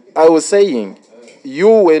saying, you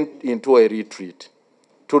went into a retreat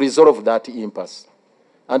to resolve that impasse.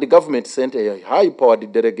 And the government sent a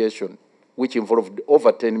high-powered delegation, which involved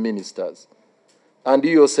over 10 ministers. And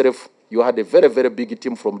you yourself, you had a very, very big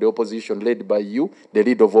team from the opposition led by you, the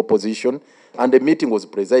leader of opposition, and the meeting was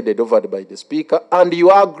presided over by the Speaker, and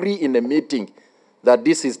you agree in the meeting that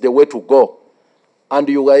this is the way to go. And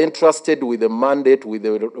you were entrusted with a mandate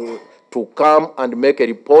to come and make a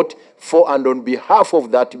report for and on behalf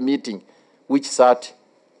of that meeting, which sat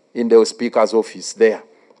in the Speaker's office there.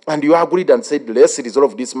 And you agreed and said, let's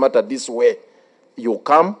resolve this matter this way. You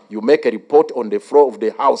come, you make a report on the floor of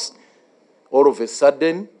the House. All of a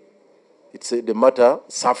sudden, the matter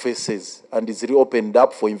surfaces and is reopened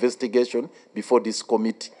up for investigation before this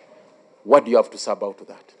committee. What do you have to say about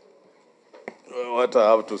that? What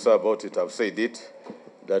I have to say about it, I've said it,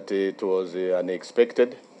 that it was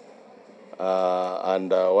unexpected. And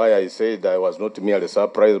why I said I was not merely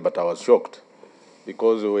surprised, but I was shocked,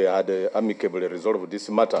 because we had amicably resolved this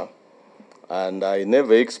matter. And I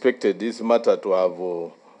never expected this matter to have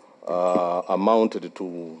amounted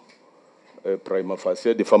to a prima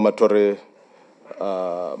facie defamatory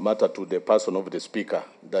matter to the person of the speaker,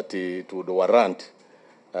 that it would warrant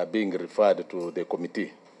being referred to the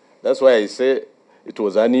committee. That's why I say it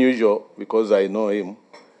was unusual, because I know him.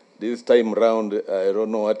 This time round, I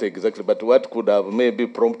don't know what exactly, but what could have maybe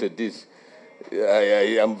prompted this?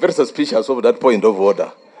 I am very suspicious of that point of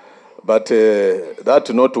order. But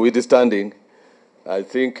that notwithstanding, I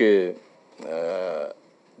think the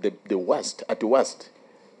worst, at worst,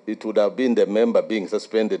 it would have been the member being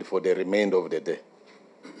suspended for the remainder of the day.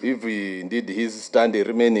 If indeed his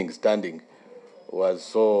remaining standing was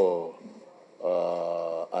so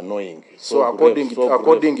annoying. So according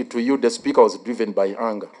to you, the speaker was driven by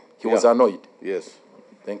anger. He was annoyed. Yes.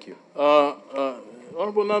 Thank you.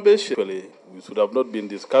 Honorable Nabeshe, we should have not been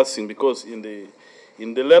discussing, because in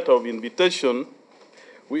the letter of invitation,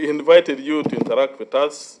 we invited you to interact with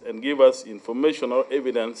us and give us information or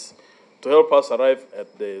evidence to help us arrive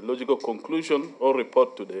at the logical conclusion or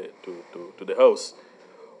report to the House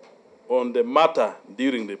on the matter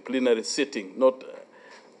during the plenary sitting, not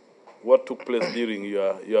what took place during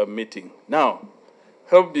your meeting. Now,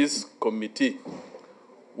 help this committee.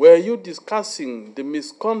 Were you discussing the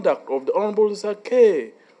misconduct of the Honorable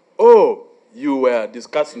Zaake, or you were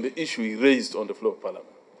discussing the issue he raised on the floor of Parliament?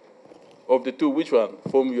 Of the two, which one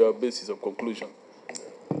formed your basis of conclusion?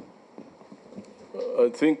 I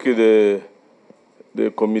think the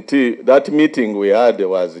committee, that meeting we had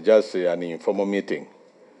was just an informal meeting.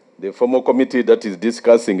 The formal committee that is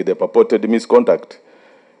discussing the purported misconduct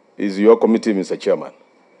is your committee, Mr. Chairman.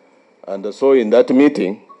 And so in that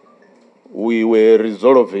meeting, we were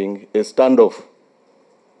resolving a standoff,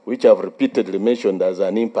 which I've repeatedly mentioned as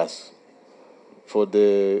an impasse for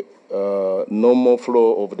the normal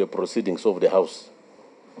flow of the proceedings of the House.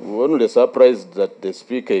 We were only surprised that the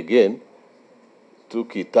Speaker again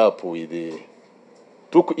took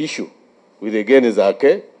issue with again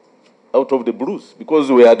Zaake out of the blues, because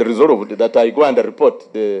we had resolved that I go and report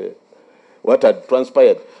what had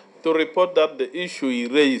transpired. To report that the issue he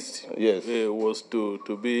raised, yes, was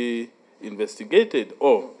to be investigated,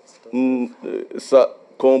 or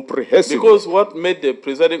comprehensive. Because what made the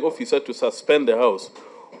presiding officer to suspend the House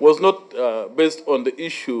was not based on the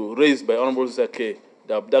issue raised by Honorable Zaake,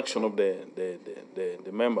 the abduction of the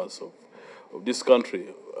members of this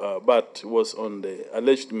country, but was on the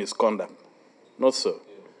alleged misconduct. Not so.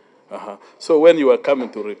 So when you were coming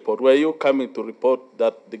to report, were you coming to report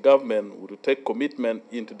that the government would take commitment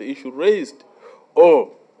into the issue raised,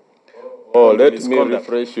 or let me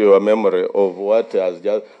refresh your memory of what has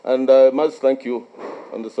just... And I must thank you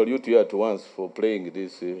and salute you at once for playing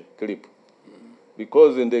this clip.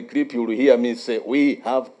 Because in the clip you will hear me say, we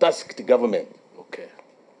have tasked government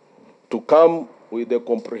to come with a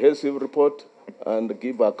comprehensive report and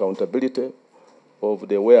give accountability of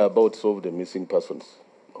the whereabouts of the missing persons.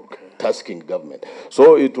 Tasking government.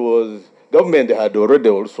 So it was, government had already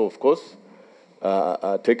also, of course,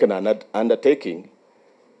 taken an undertaking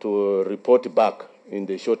to report back in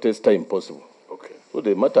the shortest time possible. So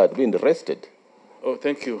the matter had been arrested. Oh,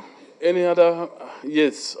 thank you. Any other?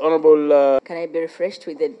 Yes, Honorable. Can I be refreshed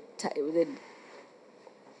with the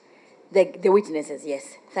witnesses?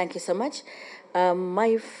 Yes. Thank you so much.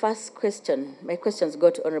 My questions go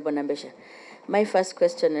to Honorable Nambeshe. My first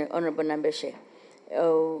question, Honorable Nambeshe.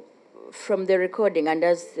 From the recording, and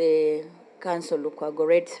as the Council Lukwago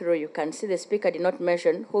read through, you can see the Speaker did not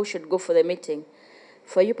mention who should go for the meeting.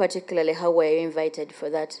 For you particularly, how were you invited for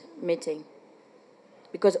that meeting?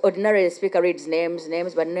 Because ordinarily the Speaker reads names,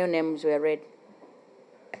 but no names were read.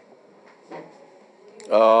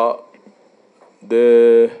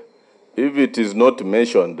 If it is not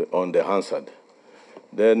mentioned on the Hansard,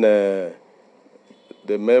 then the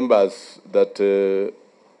members that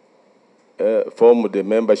form the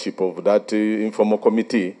membership of that informal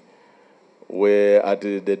committee were at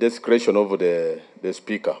the discretion of the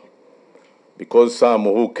Speaker. Because some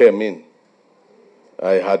who came in,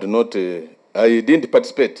 I didn't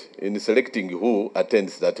participate in selecting who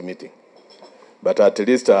attends that meeting. But at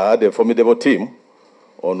least I had a formidable team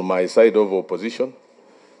on my side of opposition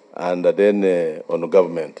and then on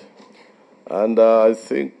government. And I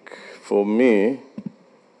think for me,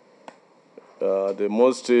 the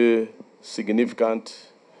most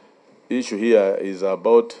significant issue here is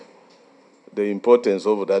about the importance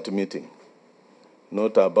of that meeting,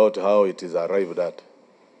 not about how it is arrived at.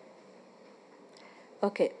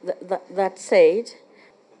 Okay, that said,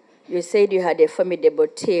 you said you had a formidable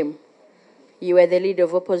team. You were the leader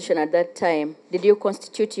of opposition at that time. Did you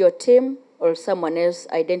constitute your team, or someone else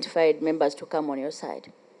identified members to come on your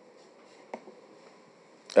side?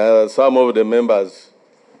 Some of the members,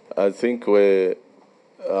 I think, were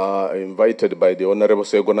invited by the Honorable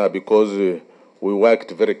Segona because we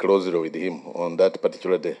worked very closely with him on that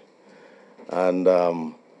particular day.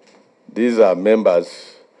 And these are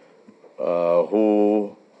members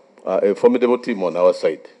who are a formidable team on our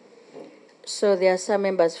side. So there are some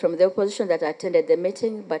members from the opposition that attended the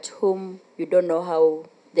meeting, but whom you don't know how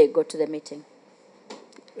they got to the meeting?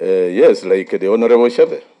 Yes, like the Honorable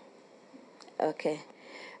Shabe. Okay.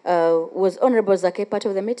 Was Honorable Zaake part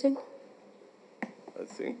of the meeting? I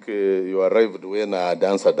think you arrived when I had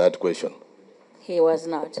answered that question. He was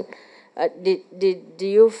not. Do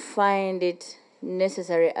you find it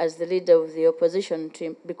necessary as the leader of the opposition,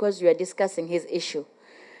 because you are discussing his issue,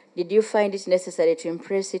 did you find it necessary to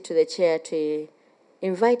impress it to the chair to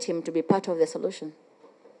invite him to be part of the solution?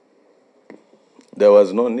 There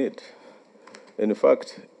was no need. In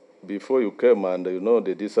fact, before you came, and you know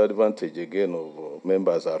the disadvantage again of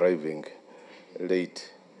members arriving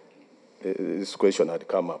late, this question had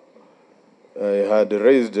come up. I had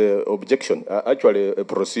raised objection, actually a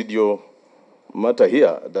procedural matter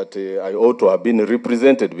here, that I ought to have been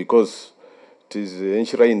represented because it is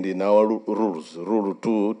enshrined in our rules, Rule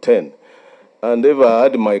 210. And if I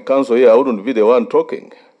had my counsel here, I wouldn't be the one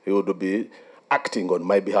talking. He would be acting on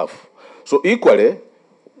my behalf. So equally,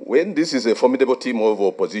 when this is a formidable team of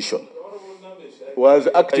opposition, was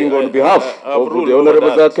acting on behalf of the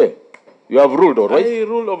Honorable Zaake. You have ruled, all right? I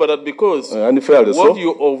ruled over that because unfairly what so?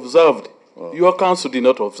 you observed, your counsel did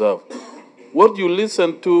not observe. What you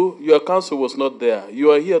listened to, your counsel was not there.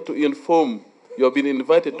 You are here to inform. You have been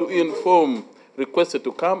invited to inform, requested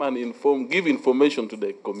to come and inform, give information to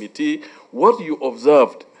the committee. What you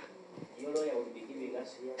observed. Your lawyer will be giving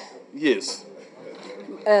us here. Yes.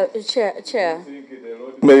 Chair.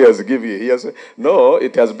 Mayors give you here. No,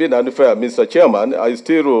 it has been unfair, Mr. Chairman. I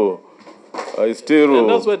still. And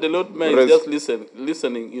that's why the Lord Mayor is just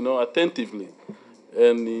listening, attentively,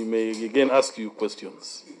 and he may again ask you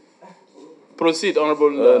questions. Proceed,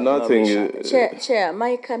 Honorable. Nothing. Chair,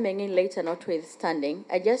 my coming in later notwithstanding,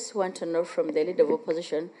 I just want to know from the leader of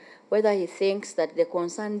opposition whether he thinks that the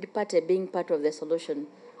concerned party being part of the solution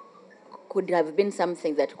could have been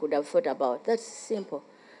something that could have thought about. That's simple.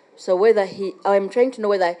 So whether I'm trying to know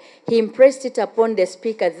whether he impressed it upon the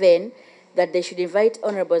speaker then that they should invite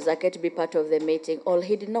Honorable Zaake to be part of the meeting, or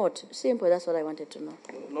he did not. Simple, that's what I wanted to know.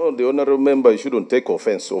 No, the honorable member shouldn't take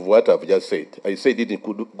offense of what I've just said. I said it in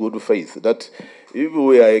good faith, that if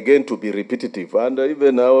we are again to be repetitive, and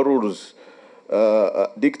even our rules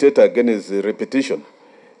dictate against repetition,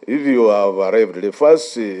 if you have arrived, the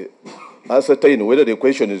first ascertain whether the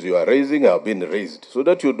questions you are raising have been raised, so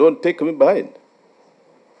that you don't take me behind.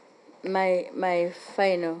 My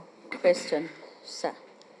final question, sir.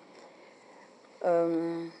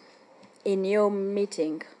 In your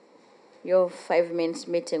meeting, your 5 minutes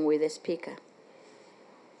meeting with the speaker,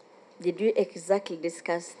 did you exactly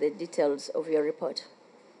discuss the details of your report?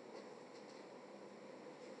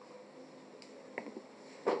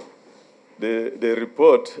 The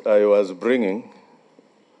report I was bringing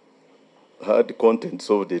had contents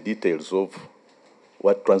of the details of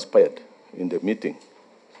what transpired in the meeting.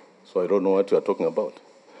 So I don't know what you are talking about.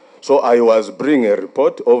 So I was bringing a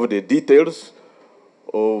report of the details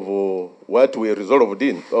of what we resolved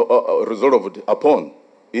upon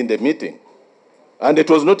in the meeting. And it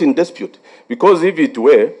was not in dispute, because if it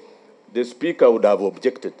were, the speaker would have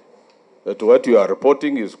objected that what you are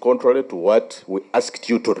reporting is contrary to what we asked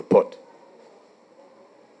you to report.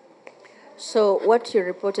 So what you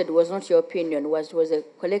reported was not your opinion, was a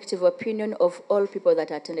collective opinion of all people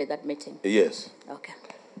that attended that meeting? Yes. Okay.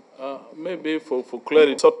 Maybe for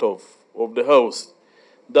clarity sort of the House,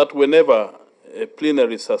 that whenever a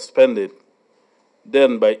plenary is suspended,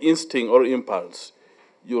 then by instinct or impulse,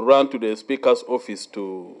 you run to the Speaker's office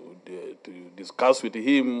to discuss with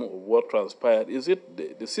him what transpired. Is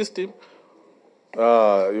it the system?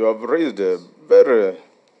 You have raised a very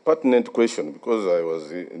pertinent question, because I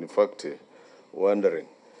was, in fact, wondering.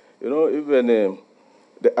 You know, even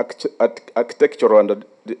the architectural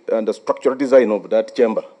and the structural design of that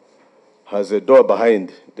chamber has a door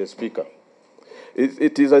behind the Speaker.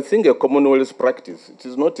 It is, I think, a Commonwealth practice. It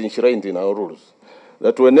is not enshrined in our rules,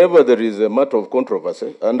 that whenever there is a matter of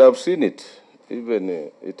controversy, and I've seen it,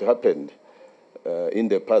 even it happened in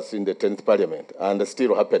the past, in the 10th Parliament, and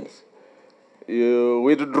still happens, you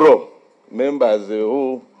withdraw members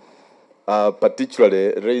who are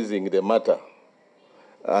particularly raising the matter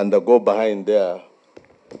and go behind there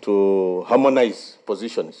to harmonize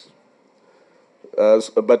positions.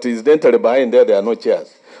 But incidentally, behind there are no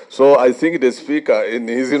chairs. So I think the Speaker, in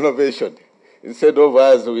his innovation, instead of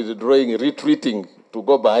us withdrawing, retreating to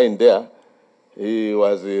go behind there, he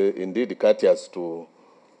was indeed courteous to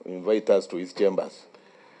invite us to his chambers.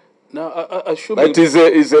 Now, assuming... But it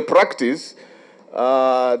is a practice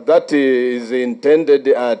that is intended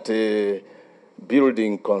at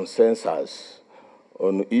building consensus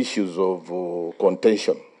on issues of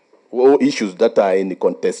contention, or issues that are in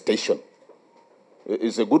contestation.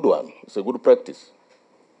 It's a good one. It's a good practice.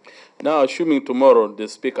 Now, assuming tomorrow the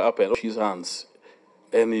speaker up and wash his hands,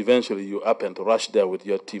 and eventually you happen to rush there with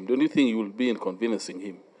your team, don't you think you will be inconveniencing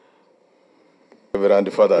him?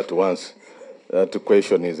 Reverend Father, at once, that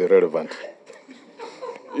question is irrelevant.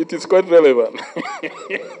 It is quite relevant.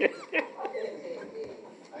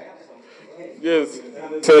 Yes.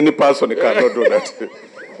 So any person cannot do that.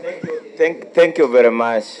 Thank you very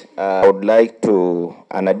much. I would like to,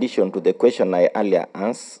 in addition to the question I earlier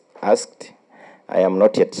asked, I am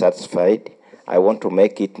not yet satisfied. I want to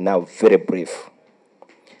make it now very brief.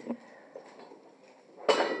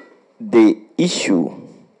 The issue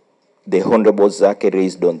the Honorable Zaake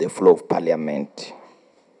raised on the floor of Parliament,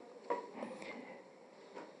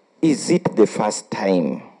 is it the first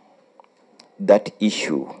time that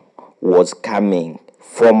issue was coming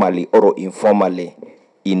formally or informally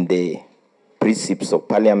in the precepts of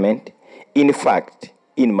Parliament? In fact,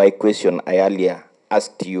 in my question I earlier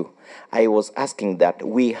asked you, I was asking that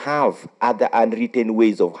we have other unwritten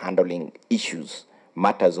ways of handling issues,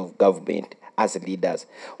 matters of government as leaders,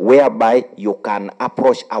 whereby you can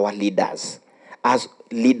approach our leaders as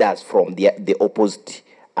leaders from the opposite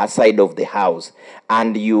side of the house,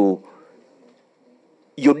 and you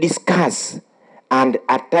discuss and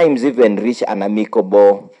at times even reach an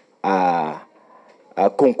amicable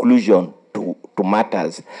conclusion to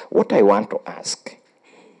matters. What I want to ask,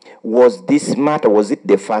 was it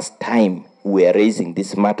the first time we are raising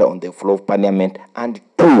this matter on the floor of Parliament? And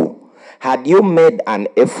two, had you made an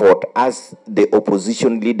effort as the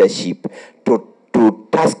opposition leadership to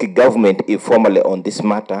task government informally on this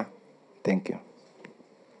matter? Thank you.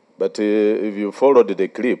 But if you followed the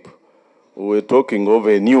clip, we were talking of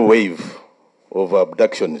a new wave of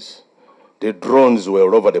abductions. The drones were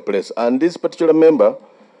all over the place. And this particular member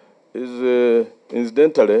is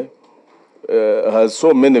incidentally has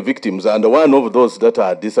so many victims, and one of those that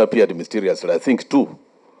are disappeared mysteriously, I think two,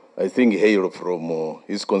 hail from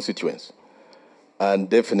his constituents. And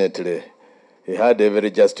definitely, he had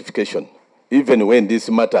every justification, even when this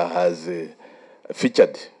matter has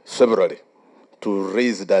featured severally, to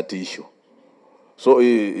raise that issue. So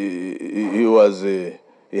he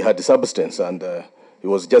had substance, and he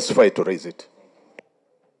was justified to raise it.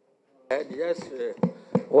 Just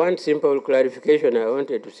one simple clarification I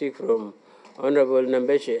wanted to seek from Honorable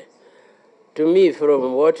Nambeshe. To me,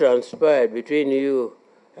 from what transpired between you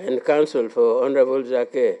and counsel for Honorable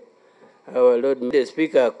Zaake, our Lord, the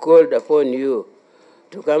Speaker called upon you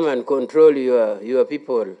to come and control your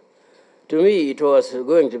people. To me, it was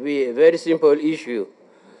going to be a very simple issue.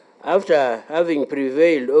 After having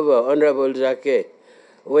prevailed over Honorable Zaake,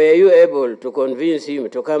 were you able to convince him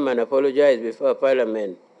to come and apologize before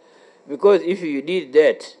Parliament? Because if you did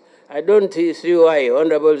that, I don't see why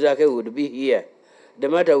Honorable Zaake would be here. The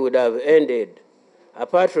matter would have ended,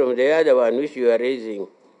 apart from the other one which you are raising.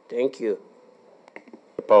 Thank you.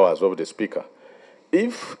 The powers of the Speaker.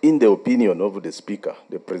 If, in the opinion of the Speaker,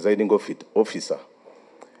 the presiding officer,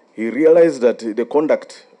 he realized that the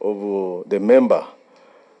conduct of the member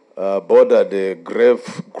bordered a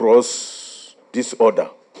grave gross disorder,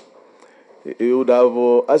 he would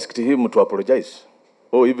have asked him to apologize,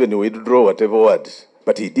 or even withdraw whatever words,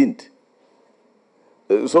 but he didn't.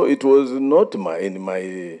 So it was not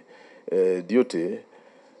my duty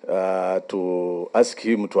to ask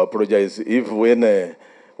him to apologize if when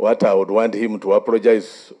what I would want him to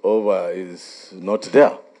apologize over is not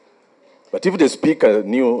there. But if the Speaker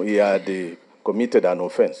knew he had committed an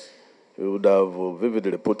offense, he would have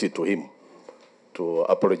vividly put it to him to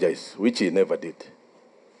apologize, which he never did.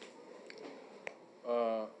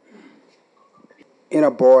 In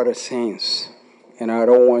a broader sense, and I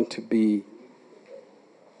don't want to be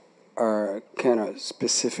kind of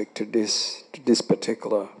specific to this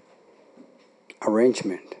particular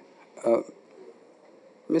arrangement.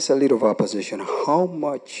 Mr. Leader of Opposition, how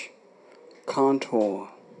much control,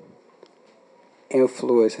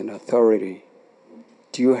 influence, and authority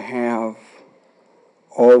do you have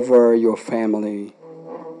over your family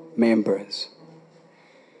members?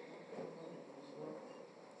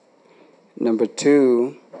 Number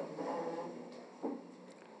two,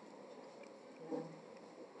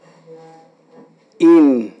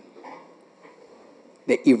 in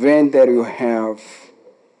the event that you have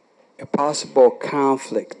a possible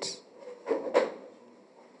conflict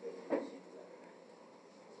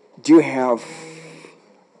do you have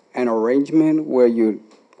an arrangement where you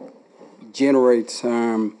generate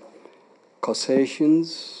some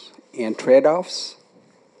concessions and trade-offs?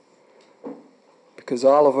 Because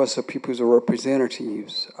all of us are people's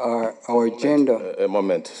representatives. Our agenda... A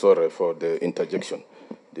moment, sorry for the interjection.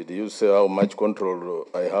 Did you say how much control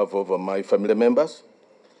I have over my family members?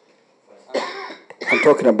 I'm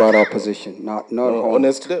talking about our position, not no,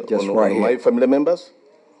 honestly, just on, right on here. my family members?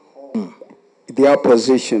 The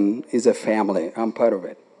opposition is a family. I'm part of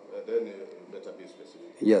it. Then you better be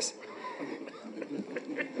specific. Yes.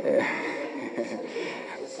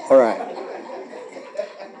 All right.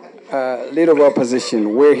 Leader of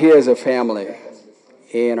opposition, we're here as a family.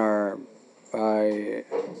 In our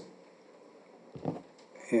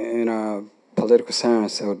political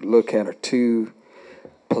science, I would look at our two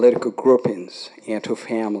political groupings and two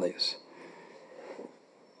families.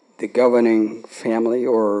 The governing family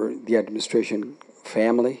or the administration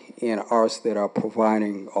family and ours that are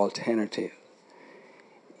providing alternative.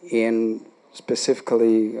 And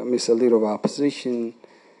specifically, Mr. Leader of Opposition,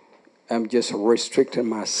 I'm just restricting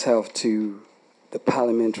myself to the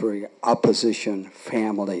parliamentary opposition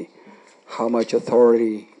family. How much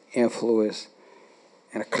authority, influence,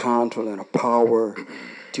 and control and power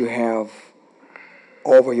do you have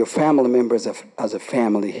over your family members as a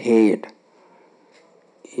family head?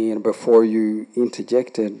 And before you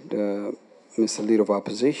interjected, Mr. Leader of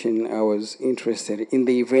Opposition, I was interested in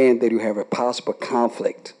the event that you have a possible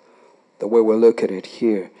conflict, the way we look at it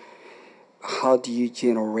here. How do you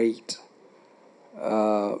generate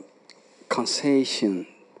concession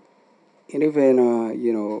and even,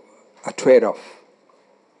 a trade-off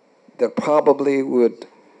that probably would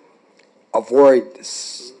avoid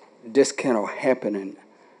this kind of happening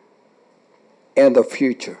in the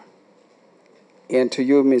future? And to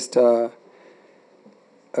you, Mr.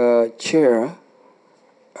 Chair,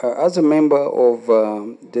 as a member of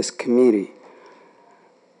this committee,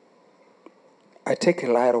 I take a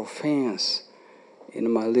lot of offense in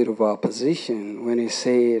my Leader of Opposition when he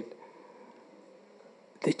said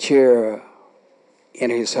the chair in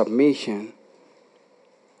his submission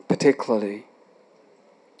particularly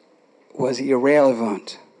was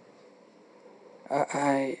irrelevant.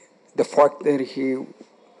 The fact that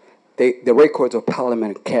the records of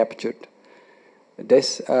Parliament captured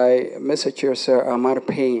this, Mr. Chair, sir, I'm out of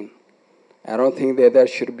pain. I don't think that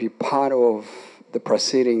should be part of the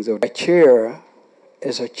proceedings of a chair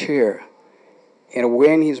is a chair. And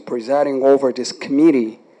when he's presiding over this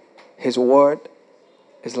committee, his word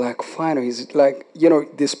is like final. He's like,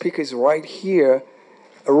 the speaker is right here.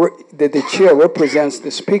 The chair represents the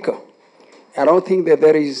speaker. I don't think that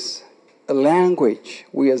there is a language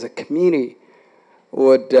we as a committee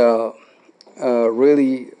would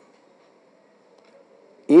really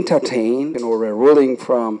entertain or a ruling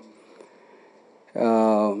from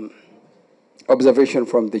observation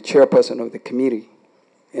from the chairperson of the committee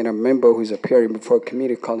and a member who is appearing before a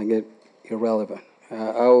committee calling it irrelevant.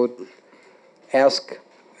 I would ask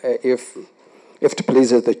if it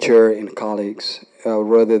pleases the chair and colleagues,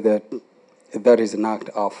 rather that is knocked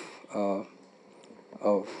off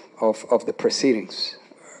of the proceedings.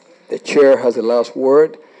 The chair has the last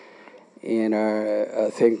word, and I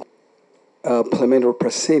think parliamentary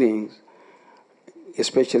proceedings,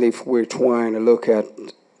 especially if we're trying to look at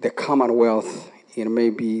the Commonwealth and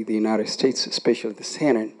maybe the United States, especially the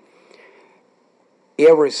Senate,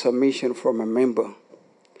 every submission from a member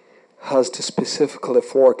has to specifically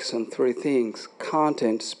focus on three things: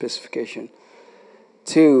 content specification,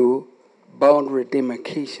 two, boundary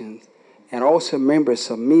demarcations, and also member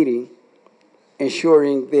submitting,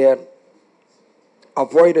 ensuring that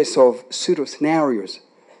avoidance of pseudo scenarios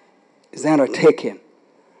is undertaken.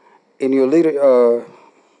 In your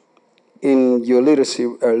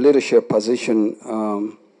leadership position,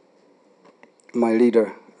 my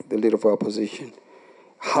leader, the Leader of Opposition,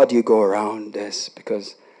 how do you go around this?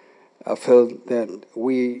 Because I feel that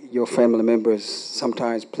we, your family members,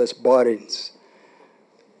 sometimes place burdens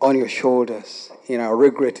on your shoulders, and I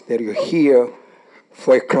regret that you're here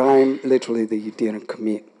for a crime literally that you didn't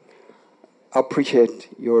commit. I appreciate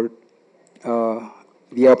your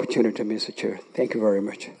the opportunity, Mr. Chair. Thank you very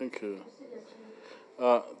much. Thank you.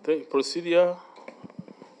 Procedure?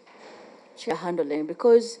 Chair handling,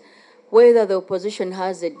 because whether the opposition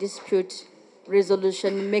has a dispute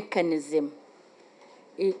resolution mechanism,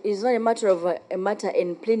 it is not a matter of a matter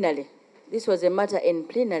in plenary. This was a matter in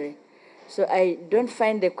plenary. So I don't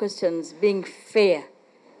find the questions being fair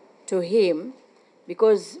to him,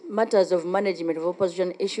 because matters of management of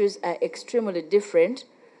opposition issues are extremely different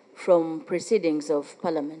from proceedings of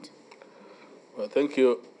Parliament. Well, thank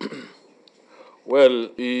you. Well,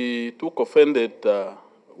 he took offended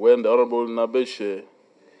when the Honorable Nabeshe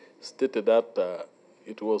stated that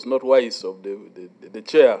it was not wise of the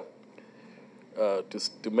chair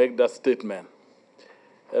to make that statement.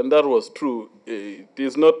 And that was true. It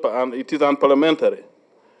is not, it is unparliamentary.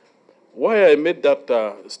 Why I made that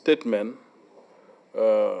statement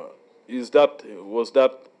was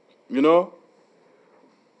that, you know,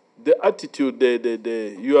 the attitude,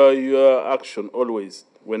 your action always,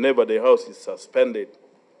 whenever the House is suspended,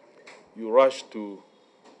 you rush to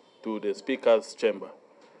the Speaker's chamber.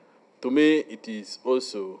 To me, it is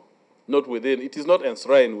also not within, it is not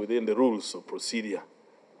enshrined within the rules of procedure.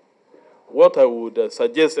 What I would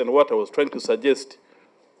suggest and what I was trying to suggest,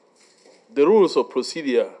 the rules of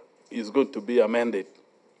procedure is going to be amended.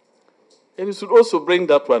 And you should also bring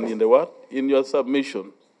that one in in your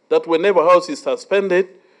submission, that whenever House is suspended,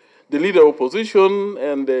 the leader of opposition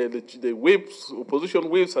and the whips, opposition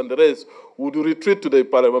whips and the rest would retreat to the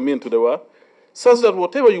parliament, to the what? Such that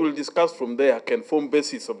whatever you will discuss from there can form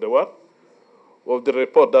basis of the what? Of the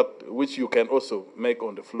report that which you can also make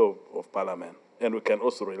on the floor of parliament. And we can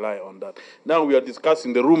also rely on that. Now we are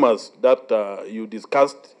discussing the rumors that you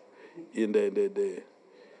discussed in the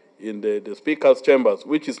Speaker's chambers,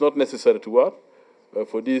 which is not necessary to what?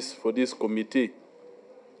 For this committee.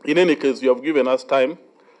 In any case, you have given us time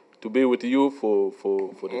to be with you for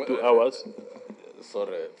the 2 hours.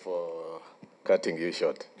 Sorry for cutting you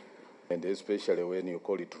short. And especially when you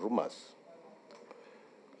call it rumors.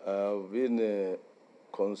 I've been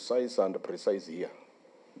concise and precise here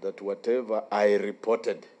that whatever I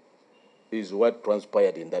reported is what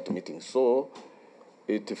transpired in that meeting. So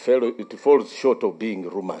it falls short of being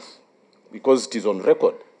rumors because it is on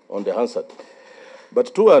record, on the Hansard.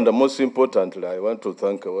 But two, and most importantly, I want to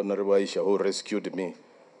thank Honorable Aisha who rescued me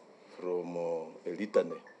from a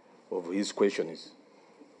litany of his questions.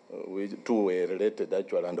 We two were related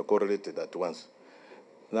actually and correlated at once.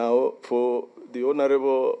 Now, for the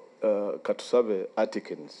Honorable Katusave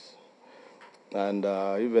Atkins, and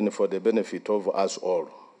even for the benefit of us all,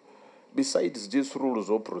 besides these rules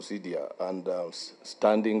of procedure and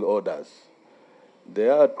standing orders,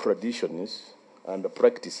 there are traditions and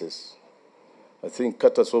practices, I think,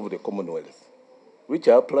 cutters of the Commonwealth, which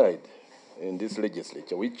are applied in this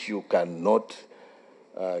legislature, which you cannot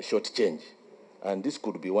shortchange. And this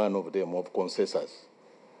could be one of them, of consensus.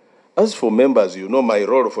 As for members, you know my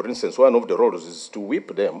role, for instance, one of the roles is to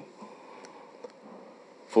whip them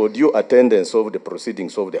for due attendance of the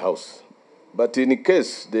proceedings of the House. But in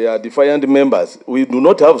case they are defiant members, we do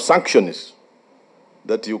not have sanctions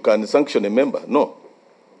that you can sanction a member, no.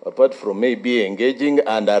 Apart from maybe engaging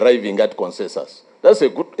and arriving at consensus. That's a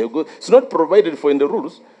good, it's not provided for in the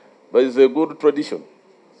rules, but it's a good tradition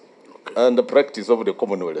and the practice of the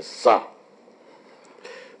Commonwealth, sir.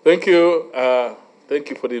 Thank you. Thank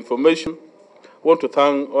you for the information. I want to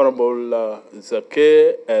thank Honorable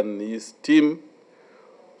Zaake and his team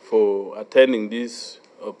for attending this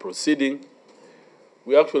proceeding.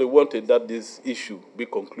 We actually wanted that this issue be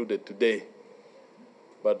concluded today.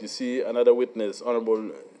 But you see, another witness, Honorable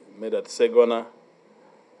Medat Segona,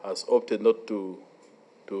 has opted not to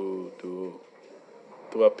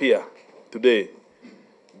appear today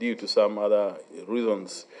due to some other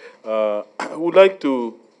reasons. I would like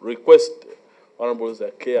to request Honorable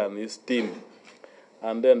Zaake and his team,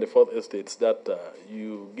 and then the Fourth Estates, that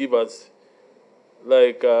you give us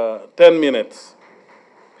like 10 minutes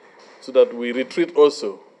so that we retreat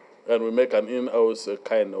also and we make an in-house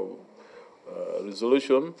kind of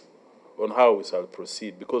resolution on how we shall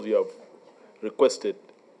proceed, because you have requested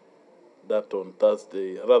that on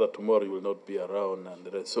Thursday, rather tomorrow you will not be around and the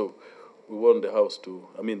rest. So we want the House to,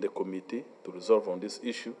 the committee to resolve on this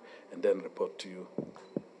issue and then report to you.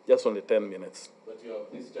 Just only 10 minutes. But you have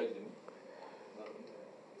discharged me.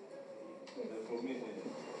 For me,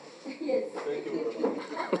 yes. Thank you very much.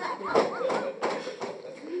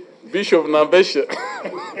 Bishop Nabeshe.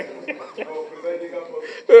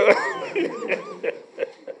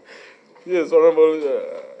 Yes, Honorable